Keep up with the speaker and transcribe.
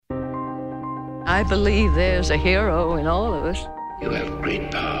I believe there's a hero in all of us. You have great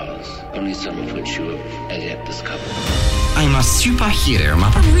powers, only some of which you have as yet discovered. I'm a superhero,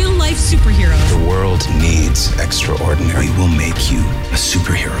 Mama. A real-life superhero. The world needs extraordinary. We will make you a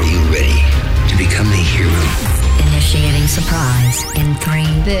superhero. Are you ready to become a hero? Initiating surprise in 3.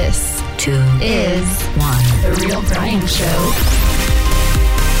 This, 2, is 1. The Real Bryant Show.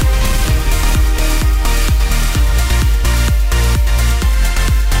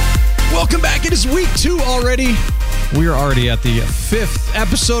 Welcome back. It is week 2 already. We are already at the 5th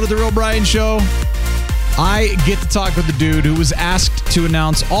episode of The Real Bryant Show. I get to talk with the dude who was asked to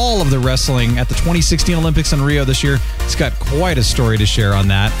announce all of the wrestling at the 2016 Olympics in Rio this year. He's got quite a story to share on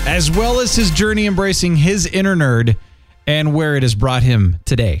that, as well as his journey embracing his inner nerd and where it has brought him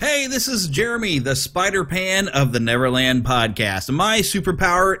today. Hey, this is Jeremy, the Spider-Pan of the Neverland podcast. My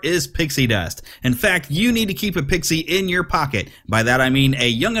superpower is pixie dust. In fact, you need to keep a pixie in your pocket. By that I mean a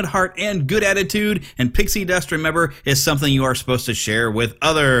young at heart and good attitude, and pixie dust, remember, is something you are supposed to share with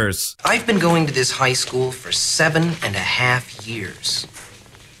others. I've been going to this high school for 7.5 years.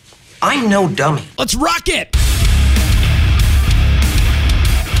 I'm no dummy. Let's rock it!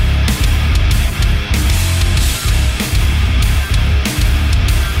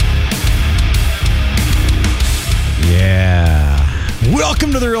 Yeah.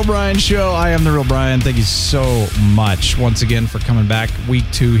 Welcome to The Real Bryant Show. I am The Real Bryant. Thank you so much once again for coming back. Week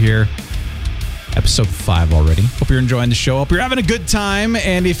 2 here. Episode 5 already. Hope you're enjoying the show. Hope you're having a good time.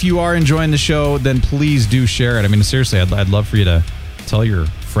 And if you are enjoying the show, then please do share it. I mean, seriously, I'd love for you to tell your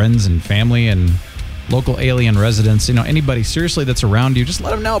friends and family and local alien residents, you know, anybody seriously that's around you, just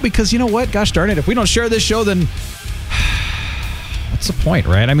let them know, because you know what? Gosh darn it. If we don't share this show, then what's the point,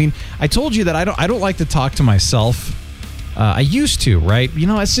 right? I mean, I told you that I don't like to talk to myself. I used to, right? You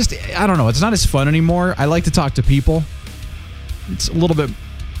know, it's just, I don't know. It's not as fun anymore. I like to talk to people. It's a little bit,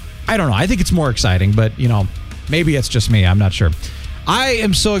 I don't know. I think it's more exciting, but, you know, maybe it's just me. I'm not sure. I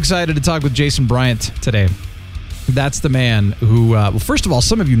am so excited to talk with Jason Bryant today. That's the man who, well, first of all,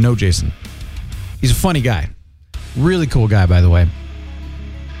 some of you know Jason. He's a funny guy. Really cool guy, by the way.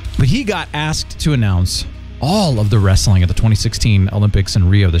 But he got asked to announce all of the wrestling at the 2016 Olympics in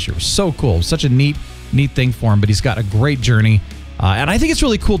Rio this year. It was so cool. Such a neat thing for him, but he's got a great journey. And I think it's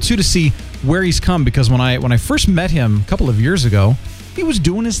really cool, too, to see where he's come, because when I first met him a couple of years ago, he was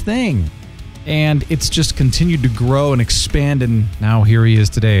doing his thing. And it's just continued to grow and expand, and now here he is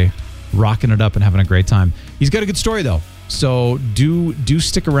today, rocking it up and having a great time. He's got a good story, though, so do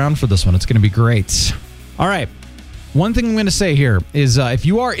stick around for this one. It's going to be great. All right. One thing I'm going to say here is if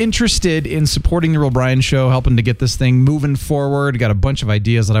you are interested in supporting The Real Bryant Show, helping to get this thing moving forward, got a bunch of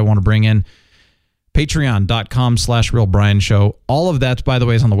ideas that I want to bring in. Patreon.com/Real Bryant Show. All of that, by the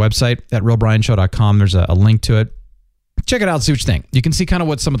way, is on the website at realbryantshow.com. There's a link to it. Check it out, see what you think. You can see kind of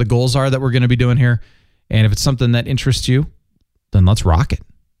what some of the goals are that we're going to be doing here. And if it's something that interests you, then let's rock it.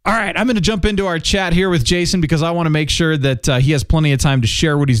 All right, I'm going to jump into our chat here with Jason, because I want to make sure that he has plenty of time to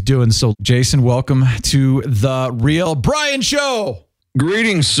share what he's doing. So, Jason, welcome to The Real Bryant Show.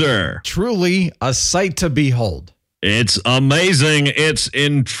 Greetings, sir. Truly a sight to behold. It's amazing. It's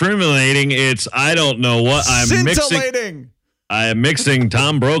intimidating. It's, I don't know what I'm mixing. I am mixing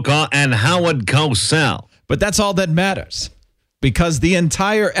Tom Brokaw and Howard Cosell. But that's all that matters, because the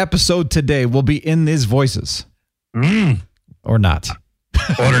entire episode today will be in these voices. Or not.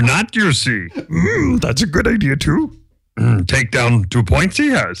 Or not, you see. That's a good idea, too. Take down 2 points he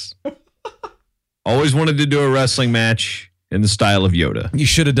has. Always wanted to do a wrestling match in the style of Yoda. You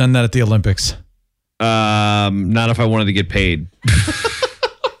should have done that at the Olympics. Not if I wanted to get paid.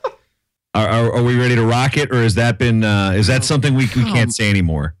 Are we ready to rock it, or has that been? Is that something we can't say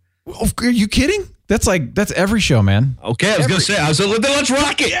anymore? Are you kidding? That's every show, man. Okay, I was gonna say. Let's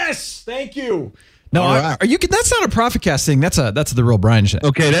rock it. Yes, thank you. No, are you? That's not a Profit Cast thing. That's the Real Bryant show.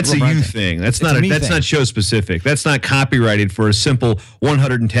 Okay, that's a you thing. That's not show specific. That's not copyrighted for a simple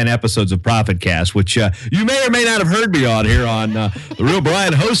 110 episodes of Profit Cast, which you may or may not have heard me on here on the Real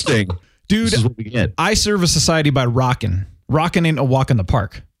Bryant hosting. Dude, this is what we get. I serve a society by rocking. Rocking ain't a walk in the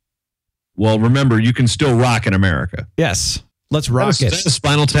park. Well, remember, you can still rock in America. Yes, let's rock it. Is that a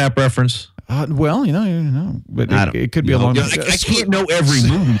Spinal Tap reference? Well, you know, but it could be along. I can't know every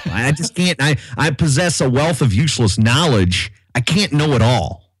movie. I just can't. I possess a wealth of useless knowledge. I can't know it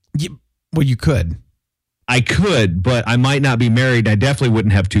all. Well, you could. I could, but I might not be married. I definitely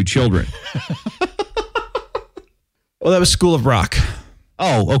wouldn't have 2 children. Well, that was School of Rock.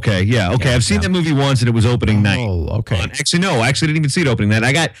 Oh, okay. Yeah. Okay. I've seen that movie once, and it was opening night. Oh, okay. Actually, no. I actually didn't even see it opening night.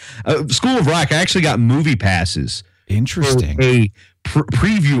 I got School of Rock. I actually got movie passes Interesting. A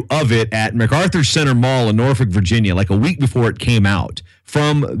preview of it at MacArthur Center Mall in Norfolk, Virginia, like a week before it came out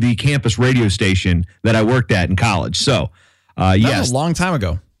from the campus radio station that I worked at in college. So, yes. That was a long time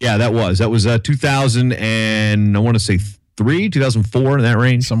ago. Yeah, that was 2000 and I want to say 2004 in that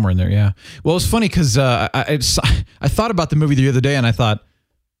range. Somewhere in there, yeah. Well, it's funny because I thought about the movie the other day and I thought,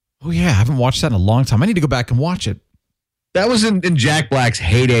 oh yeah, I haven't watched that in a long time. I need to go back and watch it. That was in Jack Black's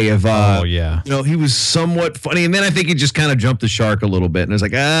heyday of, oh yeah, he was somewhat funny, and then I think he just kind of jumped the shark a little bit, and I was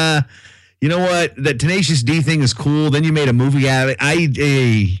like, you know what, that Tenacious D thing is cool. Then you made a movie out of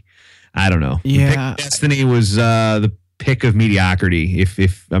it. I don't know. Yeah, Destiny was the pick of mediocrity.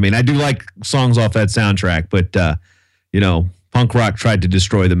 If I mean, I do like songs off that soundtrack, but punk rock tried to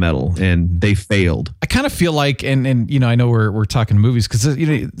destroy the metal, and they failed. I kind of feel like, and I know we're talking movies because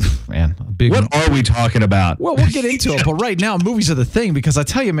man, what are we talking about? Well, we'll get into it, but right now movies are the thing because I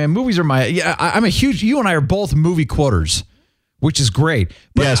tell you, man, movies are I'm a huge. You and I are both movie quoters, which is great.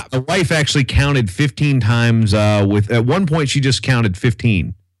 But yes, my wife actually counted 15 times. At one point, she just counted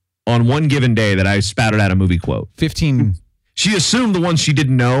 15 on one given day that I spouted out a movie quote. 15. She assumed the ones she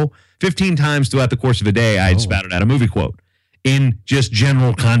didn't know. 15 times throughout the course of a day, I had spouted out a movie quote in just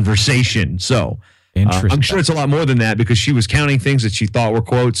general conversation. So I'm sure it's a lot more than that because she was counting things that she thought were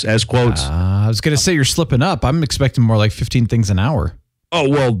quotes as quotes. I was going to say you're slipping up. I'm expecting more like 15 things an hour. Oh,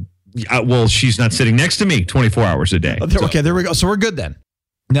 well, she's not sitting next to me 24 hours a day. Okay, there we go. So we're good then.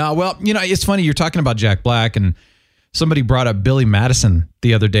 Now, well, it's funny. You're talking about Jack Black and somebody brought up Billy Madison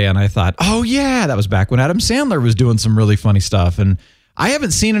the other day and I thought, oh yeah, that was back when Adam Sandler was doing some really funny stuff. And I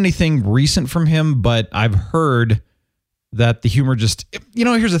haven't seen anything recent from him, but I've heard that the humor just,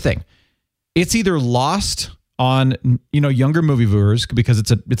 here's the thing. It's either lost on, younger movie viewers because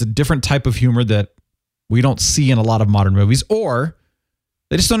it's a different type of humor that we don't see in a lot of modern movies, or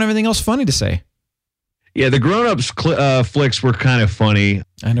they just don't have anything else funny to say. Yeah, the grown-ups flicks were kind of funny.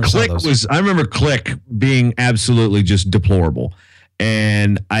 I never saw those. I remember Click being absolutely just deplorable.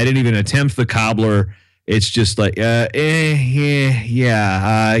 And I didn't even attempt the Cobbler. It's just like, I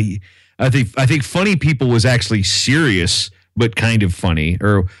think Funny People was actually serious, but kind of funny.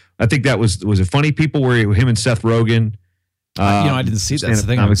 Or I think that was it Funny People where him and Seth Rogen. I didn't see that. That's the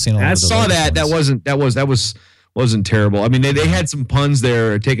thing. I've seen a lot I of saw that. Ones. That wasn't terrible. I mean, they had some puns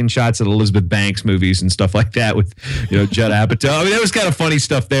there, taking shots at Elizabeth Banks movies and stuff like that with, Judd Apatow. I mean, that was kind of funny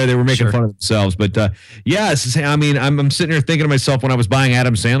stuff there. They were making fun of themselves. But, I'm sitting here thinking to myself when I was buying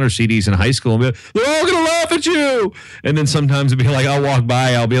Adam Sandler CDs in high school, they're all going to laugh at you. And then sometimes it'd be like, I'll walk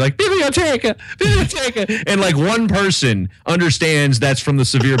by, I'll be like, biblioteca. And like one person understands that's from the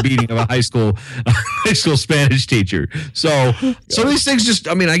severe beating of a high school Spanish teacher. So some of these things just,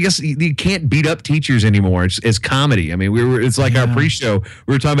 I guess you can't beat up teachers anymore. It's comedy. I mean, it's like our pre-show.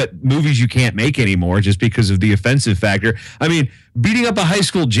 We were talking about movies you can't make anymore just because of the offensive factor. I mean, beating up a high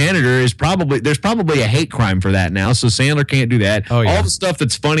school janitor there's probably a hate crime for that now. So Sandler can't do that. Oh, yeah. All the stuff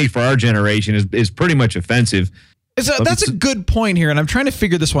that's funny for our generation is pretty much offensive. That's a good point here. And I'm trying to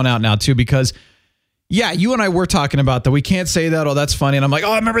figure this one out now too, because you and I were talking about that. We can't say that. Oh, that's funny. And I'm like,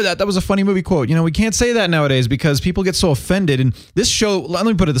 oh, I remember that. That was a funny movie quote. We can't say that nowadays because people get so offended. And this show, let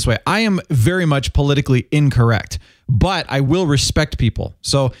me put it this way. I am very much politically incorrect, but I will respect people.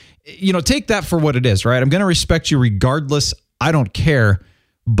 So, take that for what it is, right? I'm going to respect you regardless. I don't care.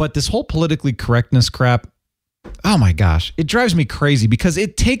 But this whole politically correctness crap, oh my gosh, it drives me crazy because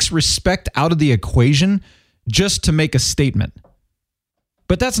it takes respect out of the equation just to make a statement.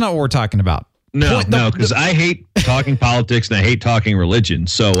 But that's not what we're talking about. No, because I hate talking politics and I hate talking religion.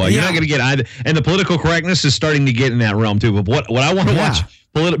 So you're not going to get either. And the political correctness is starting to get in that realm too. But what I want to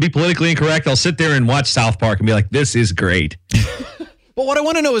watch, be politically incorrect, I'll sit there and watch South Park and be like, this is great. But what I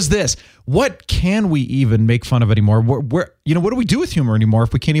want to know is this: what can we even make fun of anymore? What do we do with humor anymore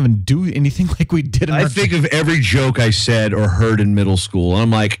if we can't even do anything like we did? I think of every joke I said or heard in middle school, and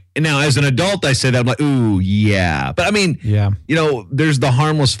I'm like, now as an adult, I say that I'm like, ooh, yeah. But I mean, there's the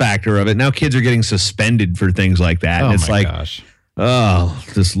harmless factor of it. Now kids are getting suspended for things like that, and it's like, gosh. Oh,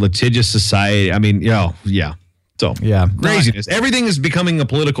 this litigious society. I mean, yeah. So craziness. Everything is becoming a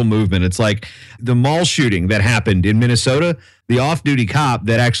political movement. It's like the mall shooting that happened in Minnesota. The off-duty cop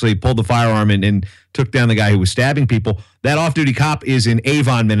that actually pulled the firearm and took down the guy who was stabbing people. That off-duty cop is in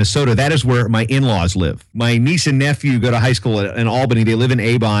Avon, Minnesota. That is where my in-laws live. My niece and nephew go to high school in Albany. They live in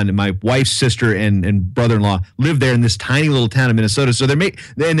Avon. And my wife's sister and brother-in-law live there in this tiny little town in Minnesota. So they're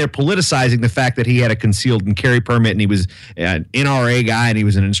politicizing the fact that he had a concealed and carry permit and he was an NRA guy and he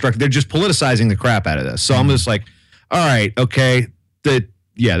was an instructor. They're just politicizing the crap out of this. So I'm just like, all right, okay,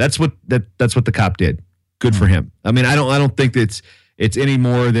 that's what the cop did. Good for him. I mean, I don't think it's it's any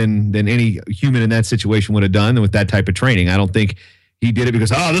more than any human in that situation would have done with that type of training. I don't think he did it because,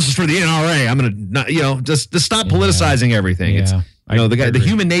 this is for the NRA. I'm going to, just stop politicizing everything. It's, the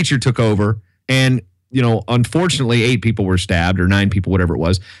human nature took over, and, unfortunately 8 people were stabbed, or 9 people, whatever it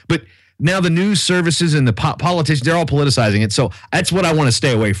was. But now the news services and the politicians, they're all politicizing it. So that's what I want to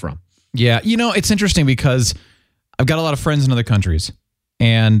stay away from. Yeah. It's interesting because I've got a lot of friends in other countries,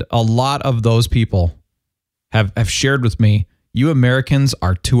 and a lot of those people have shared with me, you Americans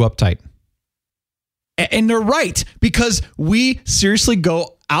are too uptight. And they're right, because we seriously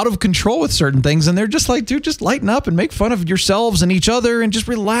go out of control with certain things, and they're just like, dude, just lighten up and make fun of yourselves and each other and just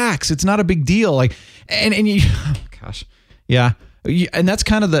relax. It's not a big deal. Like, and you, gosh, yeah. And that's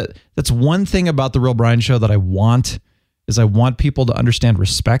kind of that's one thing about the Real Brian Show that I want people to understand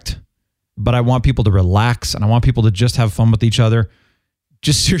respect, but I want people to relax, and I want people to just have fun with each other.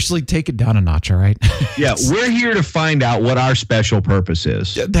 Just seriously take it down a notch, all right? Yeah, we're here to find out what our special purpose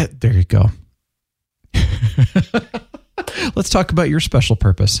is. There you go. Let's talk about your special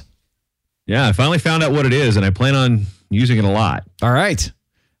purpose. Yeah, I finally found out what it is, and I plan on using it a lot. All right.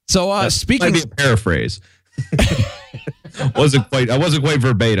 So speaking, might be a paraphrase. I wasn't quite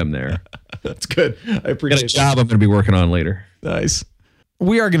verbatim there. That's good. I appreciate it. Got a job I'm going to be working on later. Nice.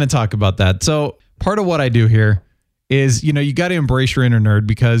 We are going to talk about that. So part of what I do here is, you got to embrace your inner nerd,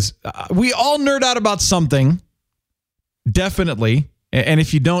 because we all nerd out about something. Definitely. And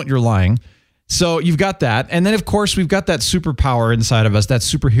if you don't, you're lying. So you've got that. And then, of course, we've got that superpower inside of us, that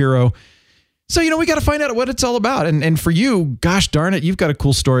superhero. So, we got to find out what it's all about. And for you, gosh darn it, you've got a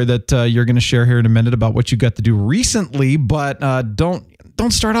cool story that you're going to share here in a minute about what you got to do recently. But don't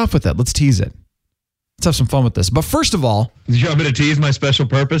start off with that. Let's tease it. Let's have some fun with this. But first of all, did you want me to tease my special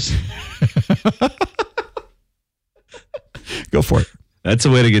purpose? Go for it. That's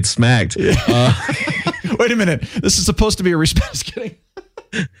a way to get smacked. Yeah. Wait a minute. This is supposed to be a respect. Just kidding.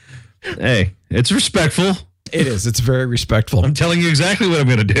 Hey, it's respectful. It is. It's very respectful. I'm telling you exactly what I'm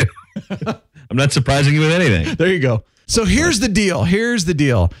going to do. I'm not surprising you with anything. There you go. So here's the deal.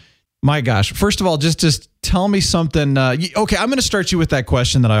 My gosh. First of all, just tell me something. Okay, I'm going to start you with that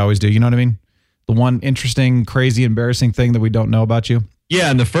question that I always do. You know what I mean? The one interesting, crazy, embarrassing thing that we don't know about you. Yeah,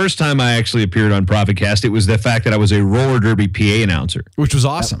 and the first time I actually appeared on Profitcast, it was the fact that I was a roller derby PA announcer. Which was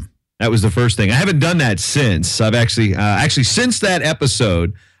awesome. That was the first thing. I haven't done that since. I've actually since that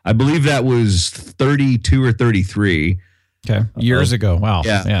episode, I believe that was 32 or 33. Okay, years ago. Wow.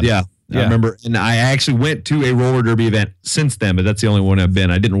 Yeah. I remember, and I actually went to a roller derby event since then, but that's the only one I've been.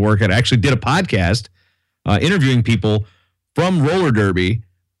 I didn't work at. I actually did a podcast interviewing people from roller derby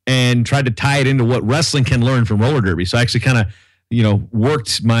and tried to tie it into what wrestling can learn from roller derby. So I actually kind of,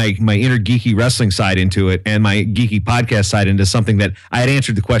 worked my inner geeky wrestling side into it and my geeky podcast side into something that I had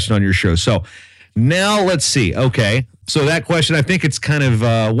answered the question on your show. So now let's see. Okay. So that question, I think it's kind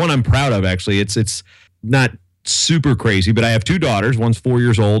of one I'm proud of, actually. It's not super crazy, but I have 2 daughters. One's 4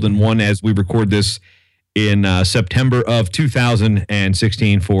 years old, and one, as we record this, in September of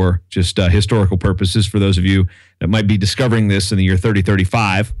 2016 for just historical purposes for those of you that might be discovering this in the year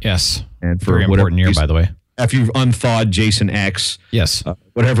 3035. Yes. And for very important year, by the way. After you've unthawed Jason X. Yes.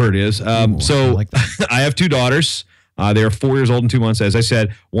 Whatever it is. So I, like I have 2 daughters. They are 4 years old and 2 months. As I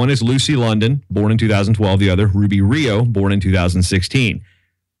said, one is Lucy London, born in 2012. The other, Ruby Rio, born in 2016.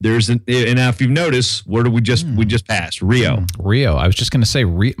 And now if you've noticed, where did we just passed? Rio. Rio. I was just going to say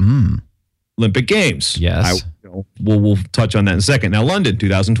Olympic Games. Yes. We'll touch on that in a second. Now, London,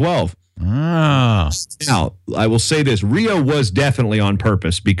 2012. Ah. Now, I will say this. Rio was definitely on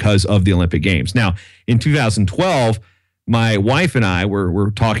purpose because of the Olympic Games. Now, in 2012, my wife and I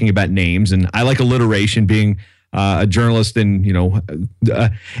were talking about names, and I like alliteration, being a journalist and,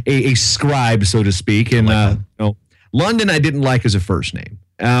 a scribe, so to speak. And, London I didn't like as a first name.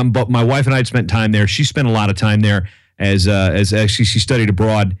 But my wife and I had spent time there. She spent a lot of time there as actually she studied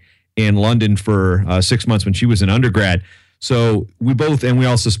abroad in London for 6 months when she was an undergrad. So I was going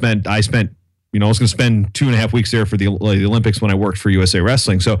to spend 2.5 weeks there for the Olympics when I worked for USA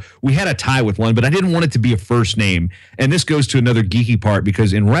Wrestling. So we had a tie with London, but I didn't want it to be a first name. And this goes to another geeky part,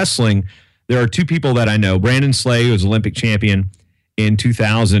 because in wrestling, there are 2 people that I know. Brandon Slay, who was Olympic champion in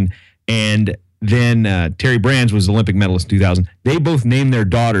 2000, and then Terry Brands was Olympic medalist in 2000. They both named their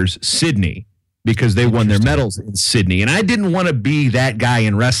daughters Sydney because they won their medals in Sydney. And I didn't want to be that guy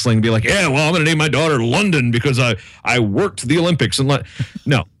in wrestling and be like, yeah, well, I'm going to name my daughter London because I worked the Olympics.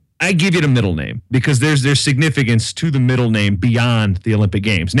 No, I give it a middle name because there's significance to the middle name beyond the Olympic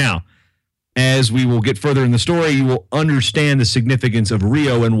Games. Now, as we will get further in the story, you will understand the significance of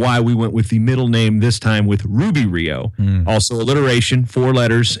Rio and why we went with the middle name this time with Ruby Rio. Also alliteration, 4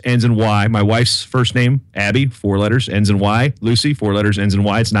 letters, ends in Y. My wife's first name, Abby, 4 letters, ends in Y. Lucy, 4 letters, ends in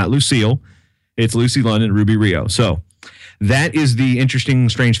Y. It's not Lucille. It's Lucy London, Ruby Rio. So that is the interesting,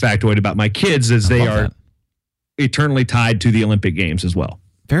 strange factoid about my kids, as they are eternally tied to the Olympic Games as well.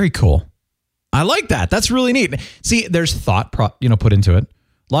 Very cool. I like that. That's really neat. See, there's thought put into it.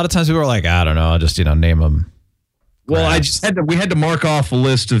 A lot of times people are like, I don't know, I'll just, name them. Well, we had to mark off a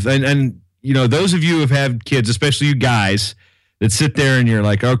list of, and those of you who have had kids, especially you guys that sit there and you're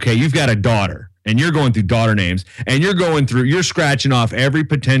like, okay, you've got a daughter and you're going through daughter names and you're scratching off every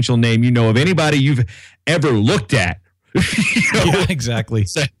potential name of anybody you've ever looked at. Yeah, exactly.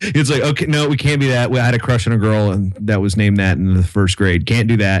 It's like, okay, no, we can't be that. I had a crush on a girl and that was named that in the first grade. Can't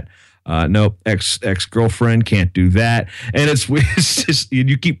do that. Nope, ex-girlfriend, can't do that. And it's just,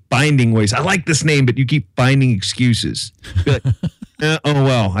 you keep finding ways. I like this name, but you keep finding excuses. Like, oh,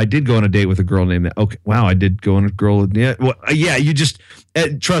 well, I did go on a date with a girl named that. Okay, wow, I did go on a girl. Yeah, well, yeah, you just,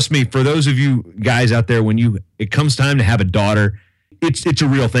 trust me, for those of you guys out there, when it comes time to have a daughter, it's a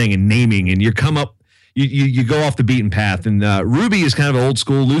real thing in naming, and you come up, you go off the beaten path. And Ruby is kind of old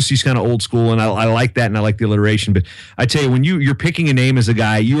school. Lucy's kind of old school, and I like that, and I like the alliteration. But I tell you, when you're picking a name as a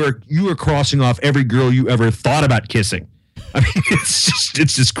guy, you are crossing off every girl you ever thought about kissing. I mean, it's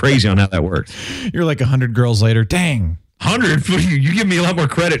just crazy on how that works. You're like 100 girls later. Dang, 100? You give me a lot more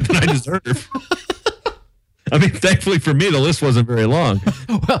credit than I deserve. I mean, thankfully for me, the list wasn't very long.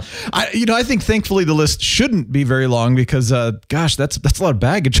 Well, I think thankfully the list shouldn't be very long because, gosh, that's a lot of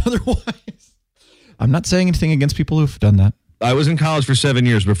baggage otherwise. I'm not saying anything against people who've done that. I was in college for 7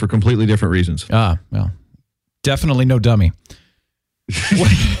 years, but for completely different reasons. Well, definitely no dummy.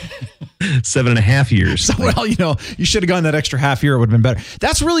 7.5 years. So, well, you should have gone that extra half year. It would have been better.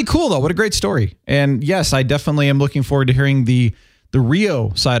 That's really cool, though. What a great story. And yes, I definitely am looking forward to hearing the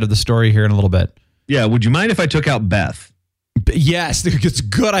Rio side of the story here in a little bit. Yeah. Would you mind if I took out Beth? Yes, it's a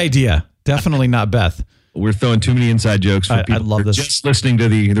good idea. Definitely not Beth. We're throwing too many inside jokes for people I love this. Just listening to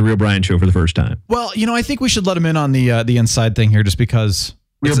the Real Bryant Show for the first time. Well, I think we should let him in on the inside thing here, just because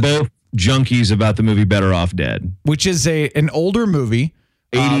we're both junkies about the movie Better Off Dead, which is an older movie,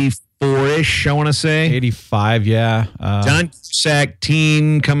 84-ish, I want to say 85. Yeah, John Cusack,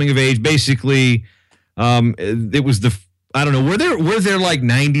 teen, coming of age. Basically, it was I don't know. Were there like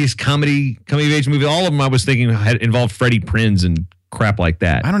 90s coming of age movies? All of them I was thinking had involved Freddie Prinze and crap like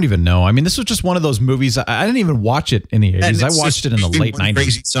that. I don't even know. I mean, this was just one of those movies. I didn't even watch it in the 80s. I watched it in the late 90s.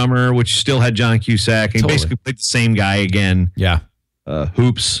 Crazy Summer, which still had John Cusack, and basically played the same guy again. Yeah.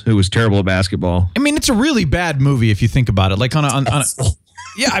 Hoops, who was terrible at basketball. I mean, it's a really bad movie if you think about it. Like on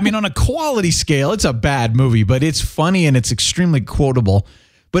a quality scale, it's a bad movie, but it's funny and it's extremely quotable.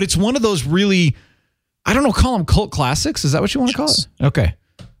 But it's one of those really, I don't know, call them cult classics. Is that what you want to call it? Okay.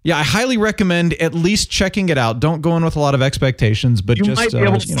 Yeah, I highly recommend at least checking it out. Don't go in with a lot of expectations, but you might be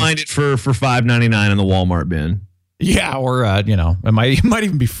able to find it for $5.99 in the Walmart bin. Yeah, or it might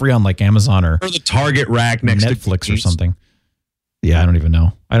even be free on like Amazon or the Target rack next to Netflix or something. Yeah, I don't even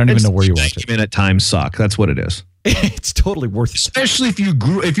know. I don't even know where you watch it. 90-minute time suck. That's what it is. It's totally worth it. Especially if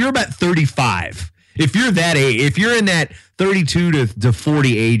you're about 35. If you're that age, if you're in that 32 to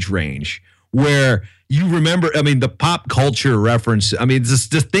 40 age range where you remember, I mean, the pop culture reference, I mean,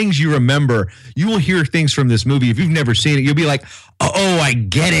 the things you remember, you will hear things from this movie. If you've never seen it, you'll be like, oh, I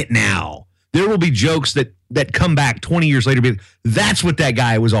get it now. There will be jokes that come back 20 years later. Be like, that's what that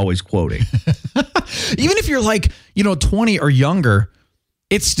guy was always quoting. Even if you're like, 20 or younger,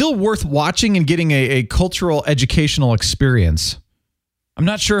 it's still worth watching and getting a cultural educational experience. I'm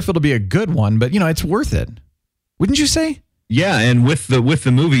not sure if it'll be a good one, but it's worth it. Wouldn't you say? Yeah, and with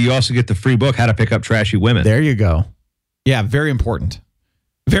the movie, you also get the free book, How to Pick Up Trashy Women. There you go. Yeah, very important.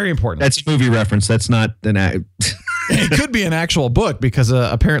 Very important. That's a movie reference. That's not an act. It could be an actual book because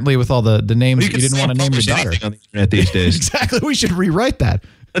apparently with all the names you didn't want to name your daughter on the internet these days. Exactly. We should rewrite that.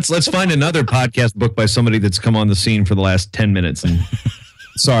 Let's find another podcast book by somebody that's come on the scene for the last 10 minutes. And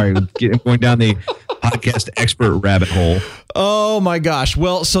sorry, going down the podcast expert rabbit hole. Oh my gosh.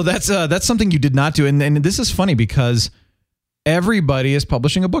 Well, so that's something you did not do, and this is funny because everybody is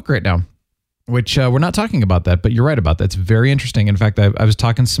publishing a book right now, which we're not talking about that, but you're right about that. It's very interesting. In fact, I was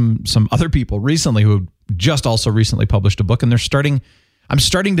talking to some other people recently who just also recently published a book, and I'm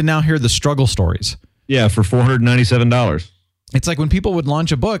starting to now hear the struggle stories. Yeah, for $497. It's like when people would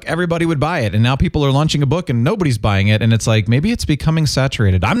launch a book, everybody would buy it, and now people are launching a book and nobody's buying it, and it's like maybe it's becoming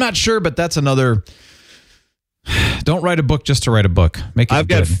saturated. I'm not sure, but that's another. Don't write a book just to write a book. Make it I've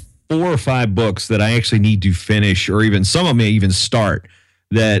good. got 4 or 5 books that I actually need to finish, or even some of them may even start,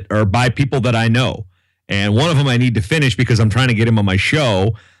 that are by people that I know. And one of them I need to finish because I'm trying to get him on my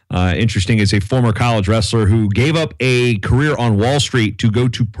show. Interesting, is a former college wrestler who gave up a career on Wall Street to go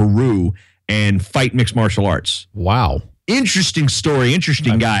to Peru and fight mixed martial arts. Wow. Interesting story,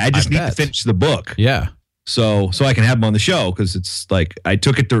 interesting guy. I just need to finish the book. Yeah. So I can have him on the show, because it's like I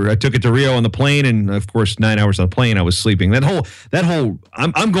took it to Rio on the plane, and of course 9 hours on the plane I was sleeping.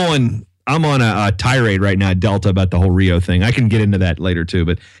 I'm on a tirade right now at Delta about the whole Rio thing. I can get into that later too,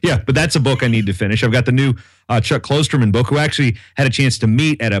 but that's a book I need to finish. I've got the new Chuck Klosterman book, who actually had a chance to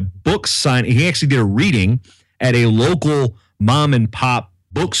meet at a book sign. He actually did a reading at a local mom and pop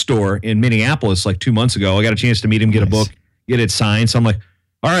bookstore in Minneapolis like 2 months ago. I got a chance to meet him, get a book, get it signed. So I'm like,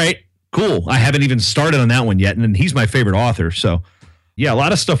 all right, cool. I haven't even started on that one yet, and he's my favorite author. So yeah, a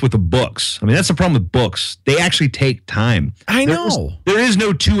lot of stuff with the books. I mean, that's the problem with books. They actually take time. I know. There is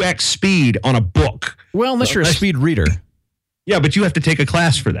no 2x speed on a book. Well, unless you're a speed reader. Yeah, but you have to take a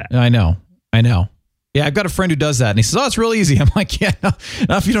class for that. I know. Yeah, I've got a friend who does that, and he says, it's real easy. I'm like, yeah, no,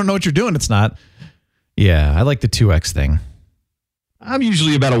 if you don't know what you're doing, it's not. Yeah, I like the 2x thing. I'm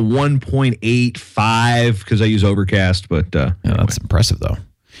usually about a 1.85 because I use Overcast, but anyway. That's impressive, though.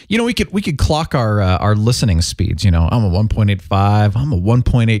 You know, we could clock our listening speeds. You know, I'm a 1.85. I'm a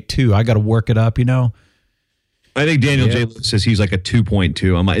 1.82. I got to work it up. You know. I think Daniel J. Lewis says he's like a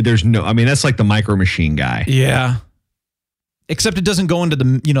 2.2. I'm like, that's like the Micro Machine guy. Yeah. Except it doesn't go into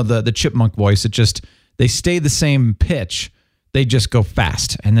the chipmunk voice. It just, they stay the same pitch. They just go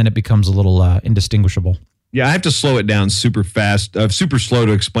fast, and then it becomes a little indistinguishable. Yeah, I have to slow it down super fast, super slow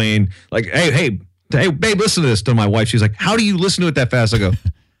to explain. Like, hey, babe, listen to this. To my wife, she's like, "How do you listen to it that fast?" I go,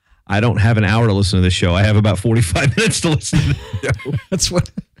 "I don't have an hour to listen to this show. I have about 45 minutes to listen to the show." That's what.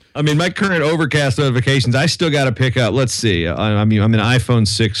 I mean, my current Overcast notifications, I still got to pick up. Let's see. I'm an iPhone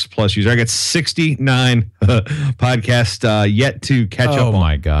 6 Plus user. I got 69 podcasts yet to catch up on. Oh,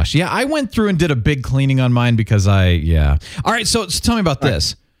 my gosh. Yeah, I went through and did a big cleaning on mine because All right, so tell me about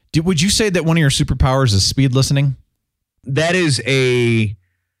this. Would you say that one of your superpowers is speed listening? That is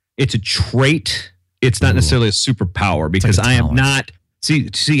it's a trait. It's not necessarily a superpower, because I am not. See,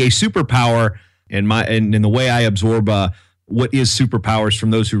 a superpower in the way I absorb what is superpowers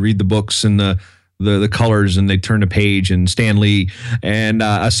from those who read the books and the colors, and they turn the page, and Stan Lee. And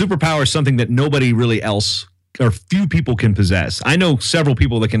a superpower is something that nobody really else, or few people, can possess. I know several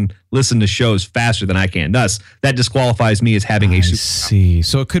people that can listen to shows faster than I can. Thus, that disqualifies me as having a superpower. See,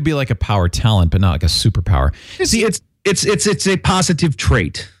 so it could be like a power talent, but not like a superpower. See, it's a positive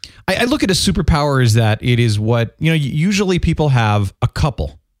trait. I look at a superpower as that it is what, usually people have a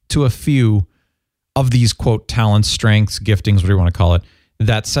couple to a few of these, quote, talents, strengths, giftings, whatever you want to call it,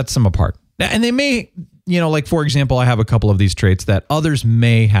 that sets them apart. And they may, like, for example, I have a couple of these traits that others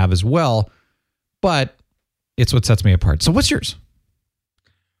may have as well, but it's what sets me apart. So what's yours?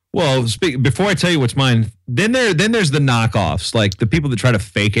 Well, before I tell you what's mine, then there's the knockoffs, like the people that try to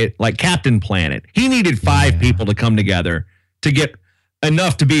fake it, like Captain Planet. He needed 5 people to come together to get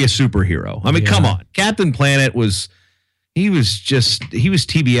enough to be a superhero. I mean, come on. Captain Planet was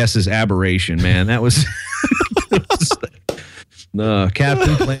TBS's aberration, man. That was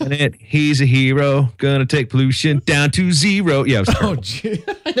Captain Planet. He's a hero, gonna take pollution down to zero. Yeah, it was terrible. Oh, gee.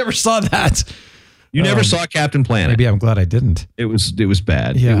 I never saw that. You never saw Captain Planet? Maybe I'm glad I didn't. It was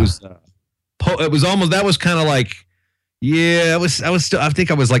bad. Yeah. It was almost, that was kind of like, I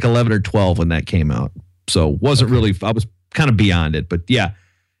think I was like 11 or 12 when that came out. So wasn't really, I was kind of beyond it, but yeah.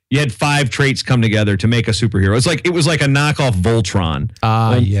 You had 5 traits come together to make a superhero. It was like a knockoff Voltron.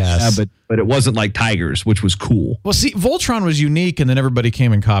 Yes. Yeah, but it wasn't like Tigers, which was cool. Well, see, Voltron was unique, and then everybody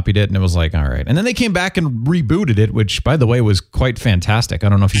came and copied it, and it was like, all right. And then they came back and rebooted it, which, by the way, was quite fantastic. I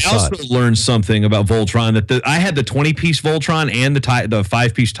don't know if you saw it. I also learned something about Voltron, that I had the 20-piece Voltron and the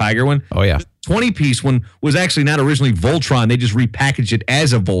 5-piece Tiger one. Oh, yeah. The 20-piece one was actually not originally Voltron. They just repackaged it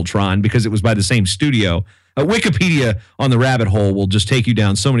as a Voltron because it was by the same studio. Wikipedia on the rabbit hole will just take you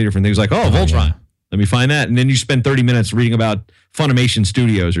down so many different things, like, Voltron. Yeah. Let me find that. And then you spend 30 minutes reading about Funimation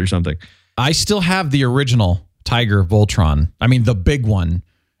Studios or something. I still have the original Tiger Voltron. I mean, the big one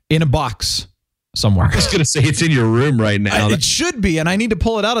in a box somewhere. I was going to say it's in your room right now. It should be. And I need to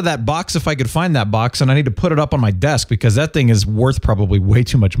pull it out of that box if I could find that box. And I need to put it up on my desk because that thing is worth probably way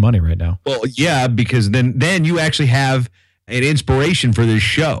too much money right now. Well, yeah, because then you actually have an inspiration for this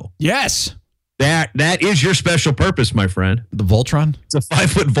show. Yes. That is your special purpose, my friend. The Voltron? It's a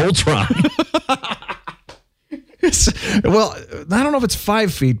 5-foot Voltron. Well, I don't know if it's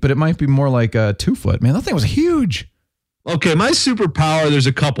 5 feet, but it might be more like 2 foot. Man, that thing was huge. Okay, my superpower, there's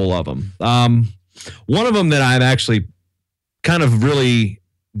a couple of them. One of them that I'm actually kind of really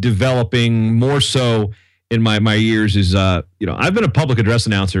developing more so in my years is, I've been a public address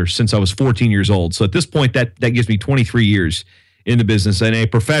announcer since I was 14 years old. So at this point, that gives me 23 years in the business. And a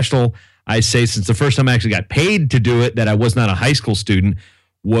professional, I say, since the first time I actually got paid to do it, that I was not a high school student,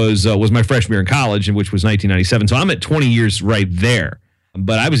 was my freshman year in college, which was 1997. So I'm at 20 years right there.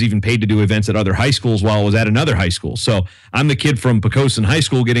 But I was even paid to do events at other high schools while I was at another high school. So I'm the kid from Pocosin High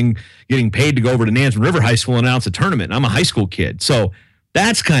School getting paid to go over to Nansemond River High School and announce a tournament. I'm a high school kid. So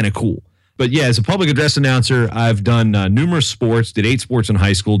that's kind of cool. But yeah, as a public address announcer, I've done numerous sports, did 8 sports in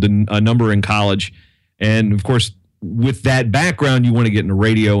high school, did a number in college. And of course, with that background, you want to get into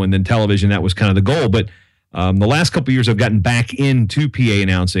radio and then television. That was kind of the goal. But the last couple of years, I've gotten back into PA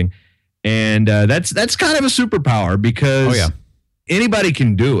announcing. And that's kind of a superpower because anybody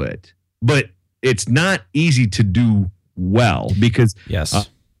can do it. But it's not easy to do well because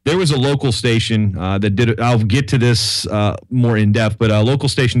there was a local station that did it. I'll get to this more in depth, but a local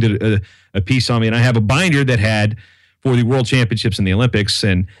station did a piece on me, and I have a binder that had for the World Championships and the Olympics,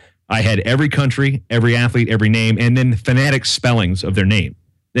 and I had every country, every athlete, every name, and then phonetic spellings of their name.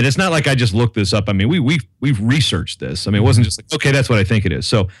 And it's not like I just looked this up. I mean, we've researched this. I mean, it wasn't just like, okay, that's what I think it is.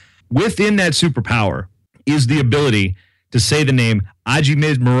 So within that superpower is the ability to say the name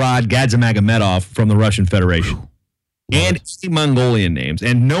Ajimid Murad Gadzimagomedov from the Russian Federation. And Mongolian names,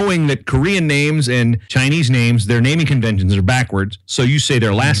 and knowing that Korean names and Chinese names, their naming conventions are backwards. So you say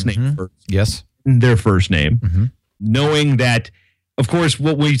their last name first, their first name. Knowing that, of course,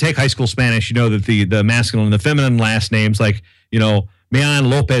 when you take high school Spanish, you know that the masculine and the feminine last names, like Mian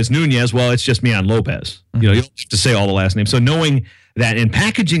Lopez Nunez. Well, it's just Mian Lopez. You don't have to say all the last names. So knowing that and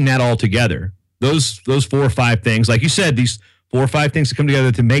packaging that all together, those 4 or 5 things, like you said, these 4 or 5 things to come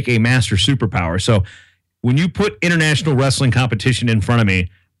together to make a master superpower. So when you put international wrestling competition in front of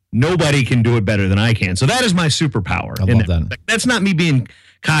me, nobody can do it better than I can. So that is my superpower. I love that. That's not me being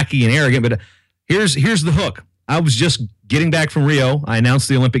cocky and arrogant, but here's the hook. I was just getting back from Rio. I announced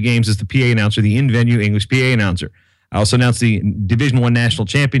the Olympic Games as the PA announcer, the in-venue English PA announcer. I also announced the Division I National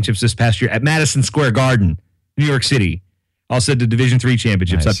Championships this past year at Madison Square Garden, New York City. Also the Division III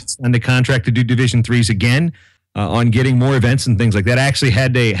Championships. Nice. I've signed a contract to do Division IIIs again on getting more events and things like that. I actually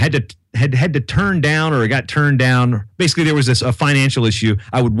had to turn down, or it got turned down. Basically, there was a financial issue.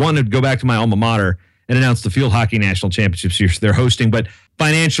 I would want to go back to my alma mater and announce the Field Hockey National Championships they're hosting, but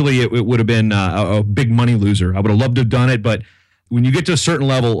financially, it would have been a big money loser. I would have loved to have done it, but when you get to a certain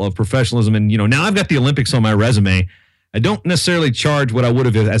level of professionalism, and now I've got the Olympics on my resume, I don't necessarily charge what I would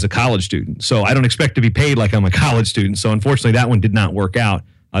have as a college student. So I don't expect to be paid like I'm a college student. So unfortunately, that one did not work out.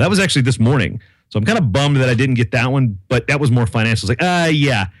 That was actually this morning. So I'm kind of bummed that I didn't get that one, but that was more financial. It's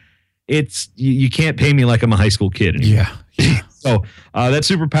like, it's you can't pay me like I'm a high school kid anymore. Yeah. So that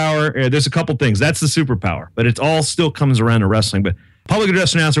superpower, there's a couple things. That's the superpower, but it all still comes around to wrestling. But public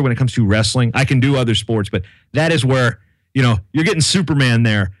address announcer, when it comes to wrestling, I can do other sports, but that is where, you're getting Superman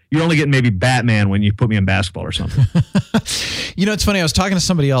there. You're only getting maybe Batman when you put me in basketball or something. It's funny. I was talking to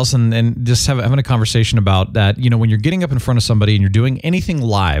somebody else and just having a conversation about that. When you're getting up in front of somebody and you're doing anything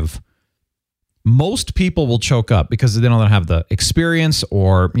live, most people will choke up because they don't have the experience,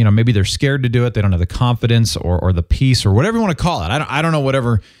 or maybe they're scared to do it. They don't have the confidence or the peace or whatever you want to call it. I don't know,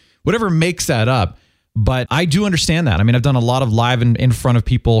 whatever makes that up. But I do understand that. I mean, I've done a lot of live in front of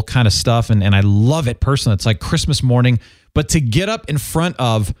people kind of stuff, and I love it personally. It's like Christmas morning. But to get up in front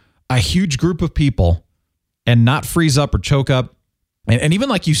of a huge group of people and not freeze up or choke up, and even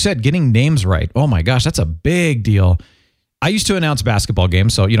like you said, getting names right, oh my gosh, that's a big deal. I used to announce basketball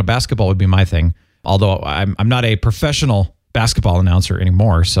games, so basketball would be my thing. Although I'm not a professional basketball announcer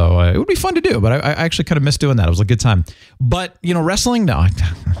anymore, so it would be fun to do. But I actually kind of miss doing that. It was a good time. But wrestling, no,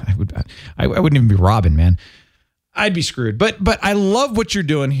 I wouldn't even be Robin, man. I'd be screwed. But I love what you're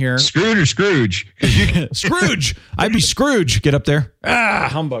doing here. Screwed or Scrooge? Scrooge. I'd be Scrooge. Get up there.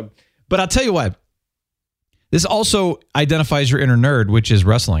 Humbug. But I'll tell you what. This also identifies your inner nerd, which is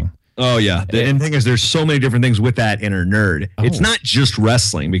wrestling. Oh, yeah. And the thing is, there's so many different things with that inner nerd. Oh. It's not just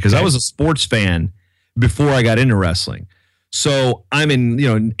wrestling, because I was a sports fan before I got into wrestling. So I'm in,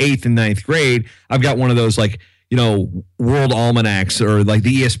 8th and 9th grade. I've got one of those world almanacs, or like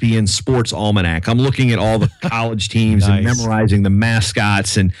the ESPN sports almanac. I'm looking at all the college teams and memorizing the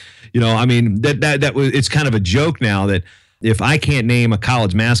mascots. And, that was, it's kind of a joke now that if I can't name a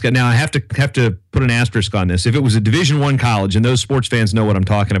college mascot, now I have to put an asterisk on this. If it was a Division I college, and those sports fans know what I'm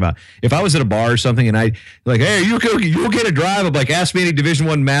talking about. If I was at a bar or something and I like, hey, you get a drive, I'm like, ask me any Division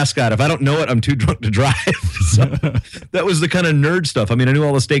I mascot. If I don't know it, I'm too drunk to drive. So that was the kind of nerd stuff. I mean, I knew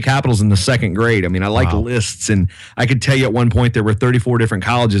all the state capitals in the 2nd grade. I mean, I liked lists, and I could tell you at one point there were 34 different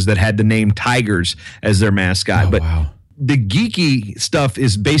colleges that had the name Tigers as their mascot. the geeky stuff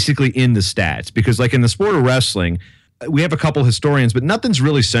is basically in the stats, because like in the sport of wrestling, we have a couple historians, but nothing's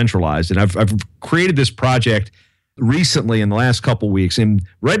really centralized. And I've created this project recently in the last couple weeks. And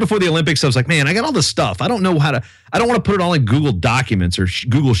right before the Olympics, I was like, man, I got all this stuff. I don't want to put it all in Google Documents or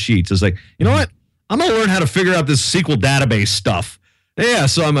Google Sheets. I was like, you know what? I'm going to learn how to figure out this SQL database stuff. Yeah,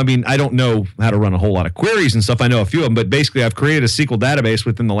 so I don't know how to run a whole lot of queries and stuff. I know a few of them, but basically I've created a SQL database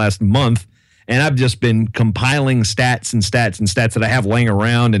within the last month, and I've just been compiling stats that I have laying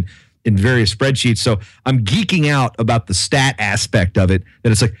around and in various spreadsheets. So I'm geeking out about the stat aspect of it,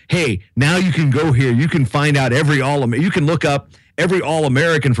 that it's like, hey, now you can go here. You can find out you can look up every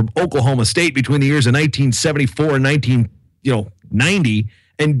All-American from Oklahoma State between the years of 1974 and 1990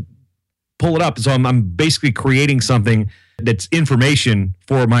 and pull it up. So I'm basically creating something that's information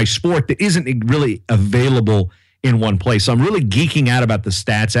for my sport that isn't really available in one place. So I'm really geeking out about the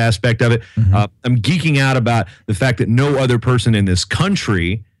stats aspect of it. I'm geeking out about the fact that no other person in this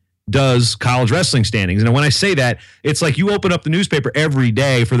country does college wrestling standings. And when I say that, it's like you open up the newspaper every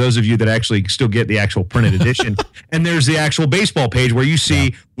day, for those of you that actually still get the actual printed edition, and there's the actual baseball page where you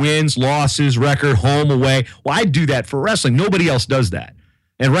see wins, losses, record, home, away. Well, I do that for wrestling. Nobody else does that.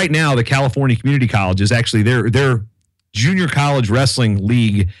 And right now, the California Community College is actually their junior college wrestling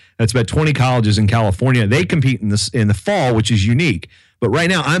league. That's about 20 colleges in California. They compete in the fall, which is unique. But right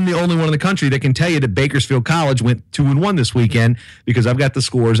now, I'm the only one in the country that can tell you that Bakersfield College went 2-1 this weekend, because I've got the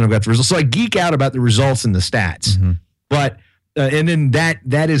scores and I've got the results. So I geek out about the results and the stats. But and then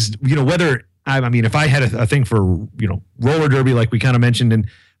that is, whether if I had a thing for roller derby, like we kind of mentioned in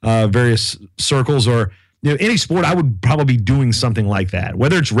various circles, or any sport, I would probably be doing something like that.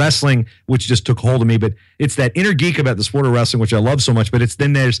 Whether it's wrestling, which just took hold of me, but it's that inner geek about the sport of wrestling, which I love so much. But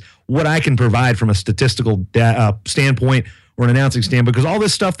then there's what I can provide from a statistical standpoint or an announcing standpoint, because all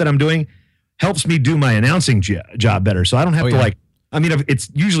this stuff that I'm doing helps me do my announcing job better. So I don't have to it's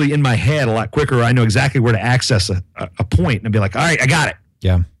usually in my head a lot quicker. I know exactly where to access a point and be like, all right, I got it.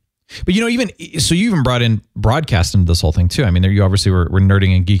 Yeah. But you even brought in broadcast into this whole thing too. I mean, you obviously were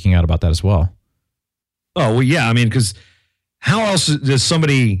nerding and geeking out about that as well. Oh, well, yeah. I mean, because how else does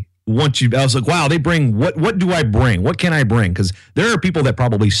somebody want you? I was like, wow, they bring, what do I bring? What can I bring? Because there are people that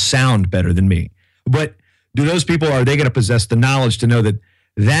probably sound better than me. But do those people, are they going to possess the knowledge to know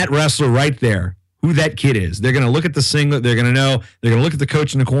that wrestler right there, who that kid is? They're going to look at the singlet. They're going to know. They're going to look at the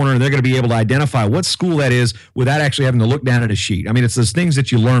coach in the corner, and they're going to be able to identify what school that is without actually having to look down at a sheet. I mean, it's those things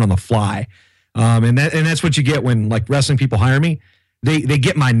that you learn on the fly. And that's what you get when, like, wrestling people hire me. They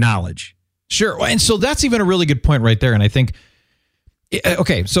get my knowledge. Sure. And so that's even a really good point right there. And I think,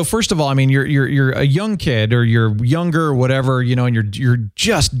 okay, so first of all, I mean, you're a young kid, or you're younger or whatever, and you're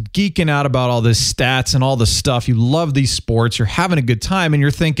just geeking out about all this stats and all the stuff. You love these sports. You're having a good time, and you're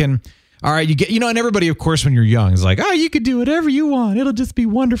thinking, all right, and everybody, of course, when you're young is like, oh, you could do whatever you want. It'll just be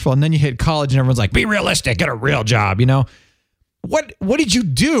wonderful. And then you hit college and everyone's like, be realistic, get a real job, What did you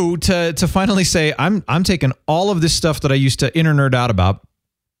do to finally say, I'm taking all of this stuff that I used to nerd out about,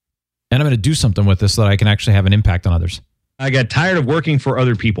 and I'm going to do something with this so that I can actually have an impact on others? I got tired of working for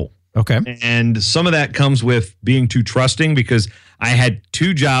other people. Okay. And some of that comes with being too trusting, because I had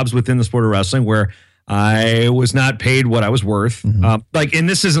 2 jobs within the sport of wrestling where I was not paid what I was worth. And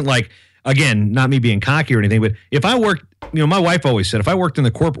this isn't like, again, not me being cocky or anything, but if I worked, my wife always said, if I worked in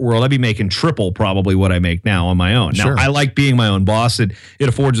the corporate world, I'd be making triple probably what I make now on my own. Sure. Now, I like being my own boss. It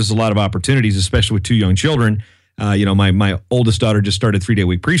affords us a lot of opportunities, especially with 2 young children. My oldest daughter just started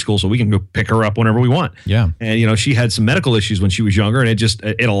 3-day-a-week preschool, so we can go pick her up whenever we want. Yeah. And, she had some medical issues when she was younger, and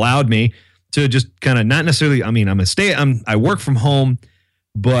it allowed me to just kind of not necessarily, I work from home,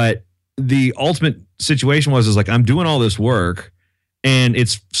 but the ultimate situation was I'm doing all this work, and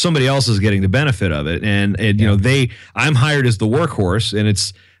it's somebody else is getting the benefit of it. And I'm hired as the workhorse, and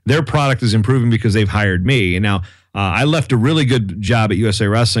it's their product is improving because they've hired me. And now, I left a really good job at USA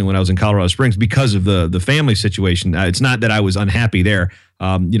Wrestling when I was in Colorado Springs because of the family situation. It's not that I was unhappy there.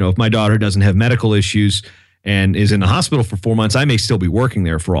 If my daughter doesn't have medical issues and is in the hospital for 4 months, I may still be working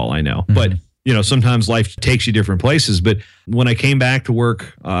there for all I know. But, sometimes life takes you different places. But when I came back to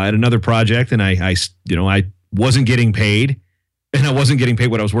work at another project, and I wasn't getting paid, and I wasn't getting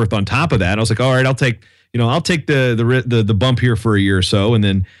paid what I was worth on top of that, I was like, all right, I'll take the bump here for a year or so. And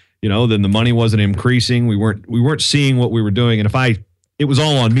then, then the money wasn't increasing. We weren't seeing what we were doing. And it was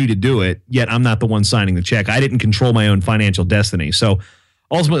all on me to do it, yet I'm not the one signing the check. I didn't control my own financial destiny. So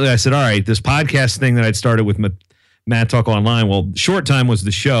ultimately I said, all right, this podcast thing that I'd started with Matt Talk Online, well, Short Time was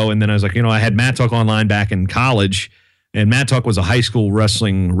the show. And then I was like, I had Matt Talk Online back in college, and Matt Talk was a high school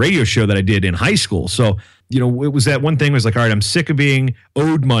wrestling radio show that I did in high school. So, it was that one thing was like, all right, I'm sick of being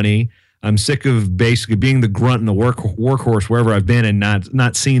owed money. I'm sick of basically being the grunt and the workhorse wherever I've been and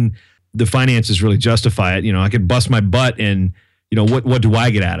not seeing the finances really justify it. I could bust my butt and, what do I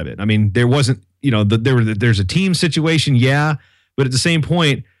get out of it? I mean, there wasn't, there's a team situation. Yeah. But at the same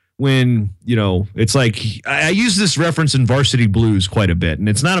point, when, it's like, I use this reference in Varsity Blues quite a bit, and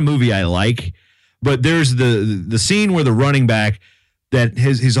it's not a movie I like, but there's the scene where the running back that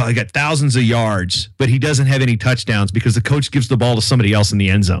he's got thousands of yards, but he doesn't have any touchdowns because the coach gives the ball to somebody else in the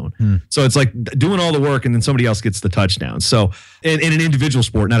end zone. So it's like doing all the work and then somebody else gets the touchdown. So in an individual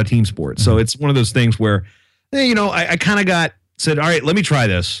sport, not a team sport. So it's one of those things where, I kind of said, all right, let me try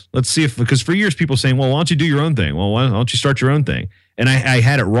this. Let's see because for years people saying, well, why don't you do your own thing? Well, why don't you start your own thing? And I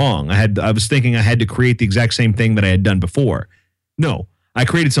had it wrong. I was thinking I had to create the exact same thing that I had done before. No, I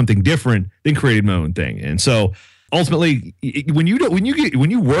created something different, then created my own thing. And so ultimately, when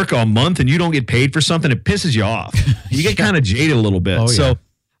you work a month and you don't get paid for something, it pisses you off. You get kind of jaded a little bit. So,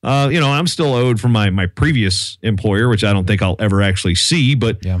 I'm still owed from my previous employer, which I don't think I'll ever actually see.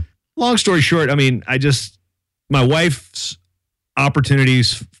 But long story short, I mean, my wife's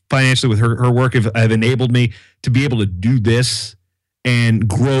opportunities financially with her work have enabled me to be able to do this and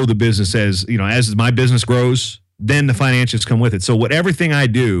grow the business as my business grows, then the financials come with it. So everything I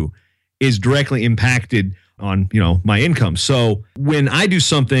do is directly impacted on, my income. So when I do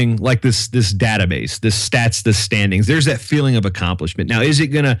something like this database, this stats, this standings, there's that feeling of accomplishment. Now, is it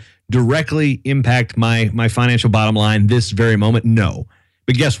going to directly impact my financial bottom line this very moment? No.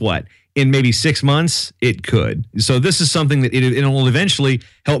 But guess what? In maybe 6 months, it could. So this is something that it will eventually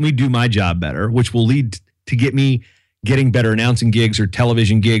help me do my job better, which will lead to get me getting better announcing gigs or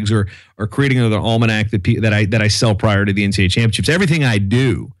television gigs or creating another almanac that I sell prior to the NCAA championships. Everything I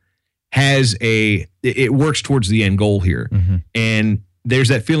do it works towards the end goal here. And there's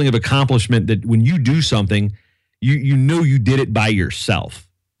that feeling of accomplishment that when you do something, you know you did it by yourself.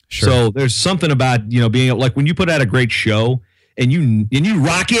 Sure. So there's something about, being like when you put out a great show and you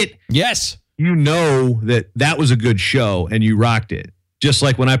rock it. Yes. You know that was a good show and you rocked it. Just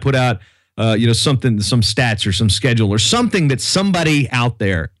like when I put out something, some stats or some schedule or something that somebody out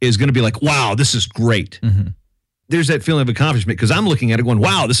there is going to be like, wow, this is great. There's that feeling of accomplishment because I'm looking at it going,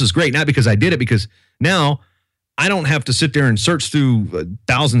 wow, this is great. Not because I did it, because now I don't have to sit there and search through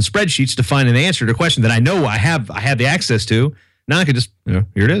 1,000 spreadsheets to find an answer to a question that I know I have the access to. Now I can just, here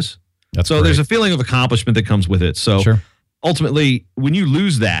it is. That's so great. There's a feeling of accomplishment that comes with it. So ultimately, when you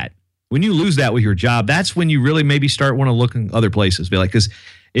lose that with your job, that's when you really maybe start want to look in other places. Be like, because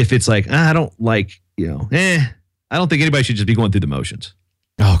if it's like, I don't like, I don't think anybody should just be going through the motions.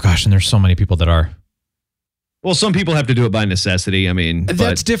 Oh gosh, and there's so many people that are. Well, some people have to do it by necessity. I mean,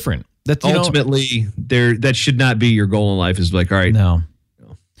 that's different. That's ultimately that should not be your goal in life. Is like, all right, no.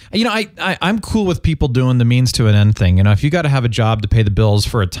 I'm cool with people doing the means to an end thing. If you got to have a job to pay the bills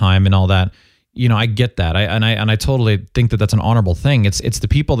for a time and all that, I get that. I totally think that that's an honorable thing. It's the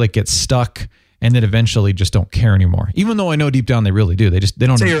people that get stuck and then eventually just don't care anymore. Even though I know deep down they really do. They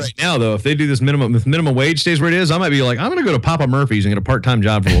don't. I'll tell you right now, though, if they do this minimum wage stays where it is, I might be like, I'm going to go to Papa Murphy's and get a part-time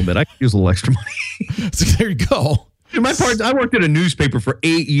job for a little bit. I could use a little extra money. So there you go. Dude, I worked at a newspaper for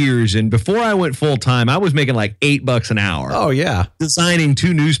 8 years, and before I went full time, I was making like $8 an hour. Oh yeah, designing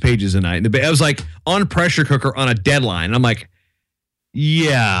 2 news pages a night. I was like on pressure cooker on a deadline. And I'm like,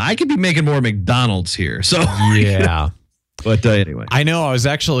 yeah, I could be making more McDonald's here. So yeah. But anyway, I know I was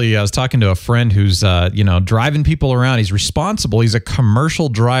talking to a friend who's driving people around. He's responsible. He's a commercial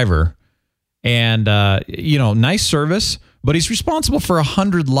driver, and nice service, but he's responsible for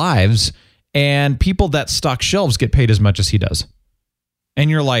 100 lives. And people that stock shelves get paid as much as he does. And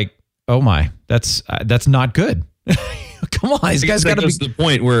you're like, oh my, that's not good. Come on, these guys got to be. To the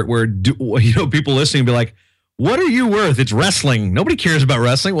point where people listening be like, what are you worth? It's wrestling. Nobody cares about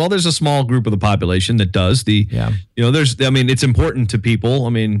wrestling. Well, there's a small group of the population that does. It's important to people. I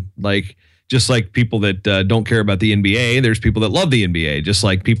mean, like, just like people that don't care about the NBA, there's people that love the NBA. Just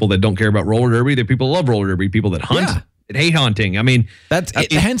like people that don't care about roller derby, there are people that love roller derby. People that hunt. Yeah. Hate hunting. I mean,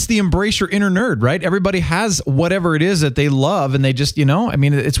 hence the embrace your inner nerd, right? Everybody has whatever it is that they love, and they just,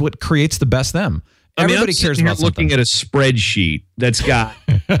 it's what creates the best them. Everybody cares about something. Looking at a spreadsheet that's got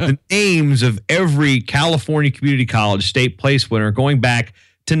the names of every California community college state place winner going back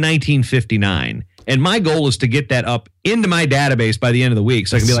to 1959. And my goal is to get that up into my database by the end of the week.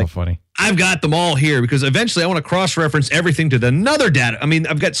 So I can be like, funny. I've got them all here, because eventually I want to cross-reference everything to another data. I mean,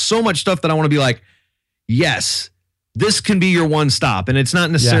 I've got so much stuff that I want to be like, yes, this can be your one stop. And it's not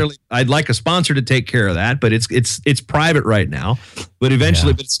necessarily, I'd like a sponsor to take care of that, but it's private right now, but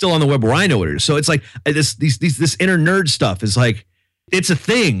eventually, but it's still on the web where I know what it is. So it's like this inner nerd stuff is like, It's a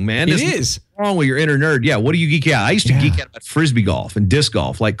thing, man. It is. Wrong with your inner nerd. Yeah. What do you geek out? I used to geek out about frisbee golf and disc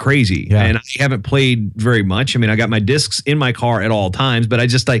golf like crazy. Yeah. And I haven't played very much. I mean, I got my discs in my car at all times, but I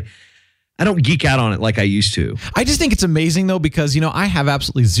don't geek out on it like I used to. I just think it's amazing, though, because, I have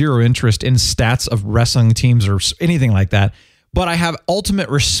absolutely zero interest in stats of wrestling teams or anything like that. But I have ultimate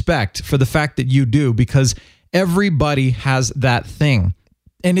respect for the fact that you do, because everybody has that thing.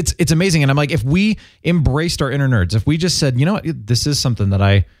 And it's amazing. And I'm like, if we embraced our inner nerds, if we just said, you know what, this is something that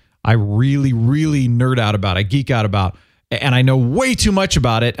I really, really nerd out about, I geek out about, and I know way too much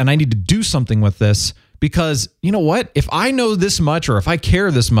about it, and I need to do something with this, because you know what? If I know this much, or if I care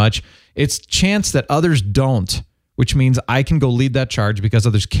this much, it's chance that others don't, which means I can go lead that charge because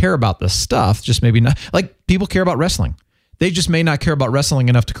others care about this stuff, just maybe not. Like, people care about wrestling. They just may not care about wrestling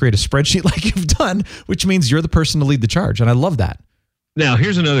enough to create a spreadsheet like you've done, which means you're the person to lead the charge. And I love that. Now,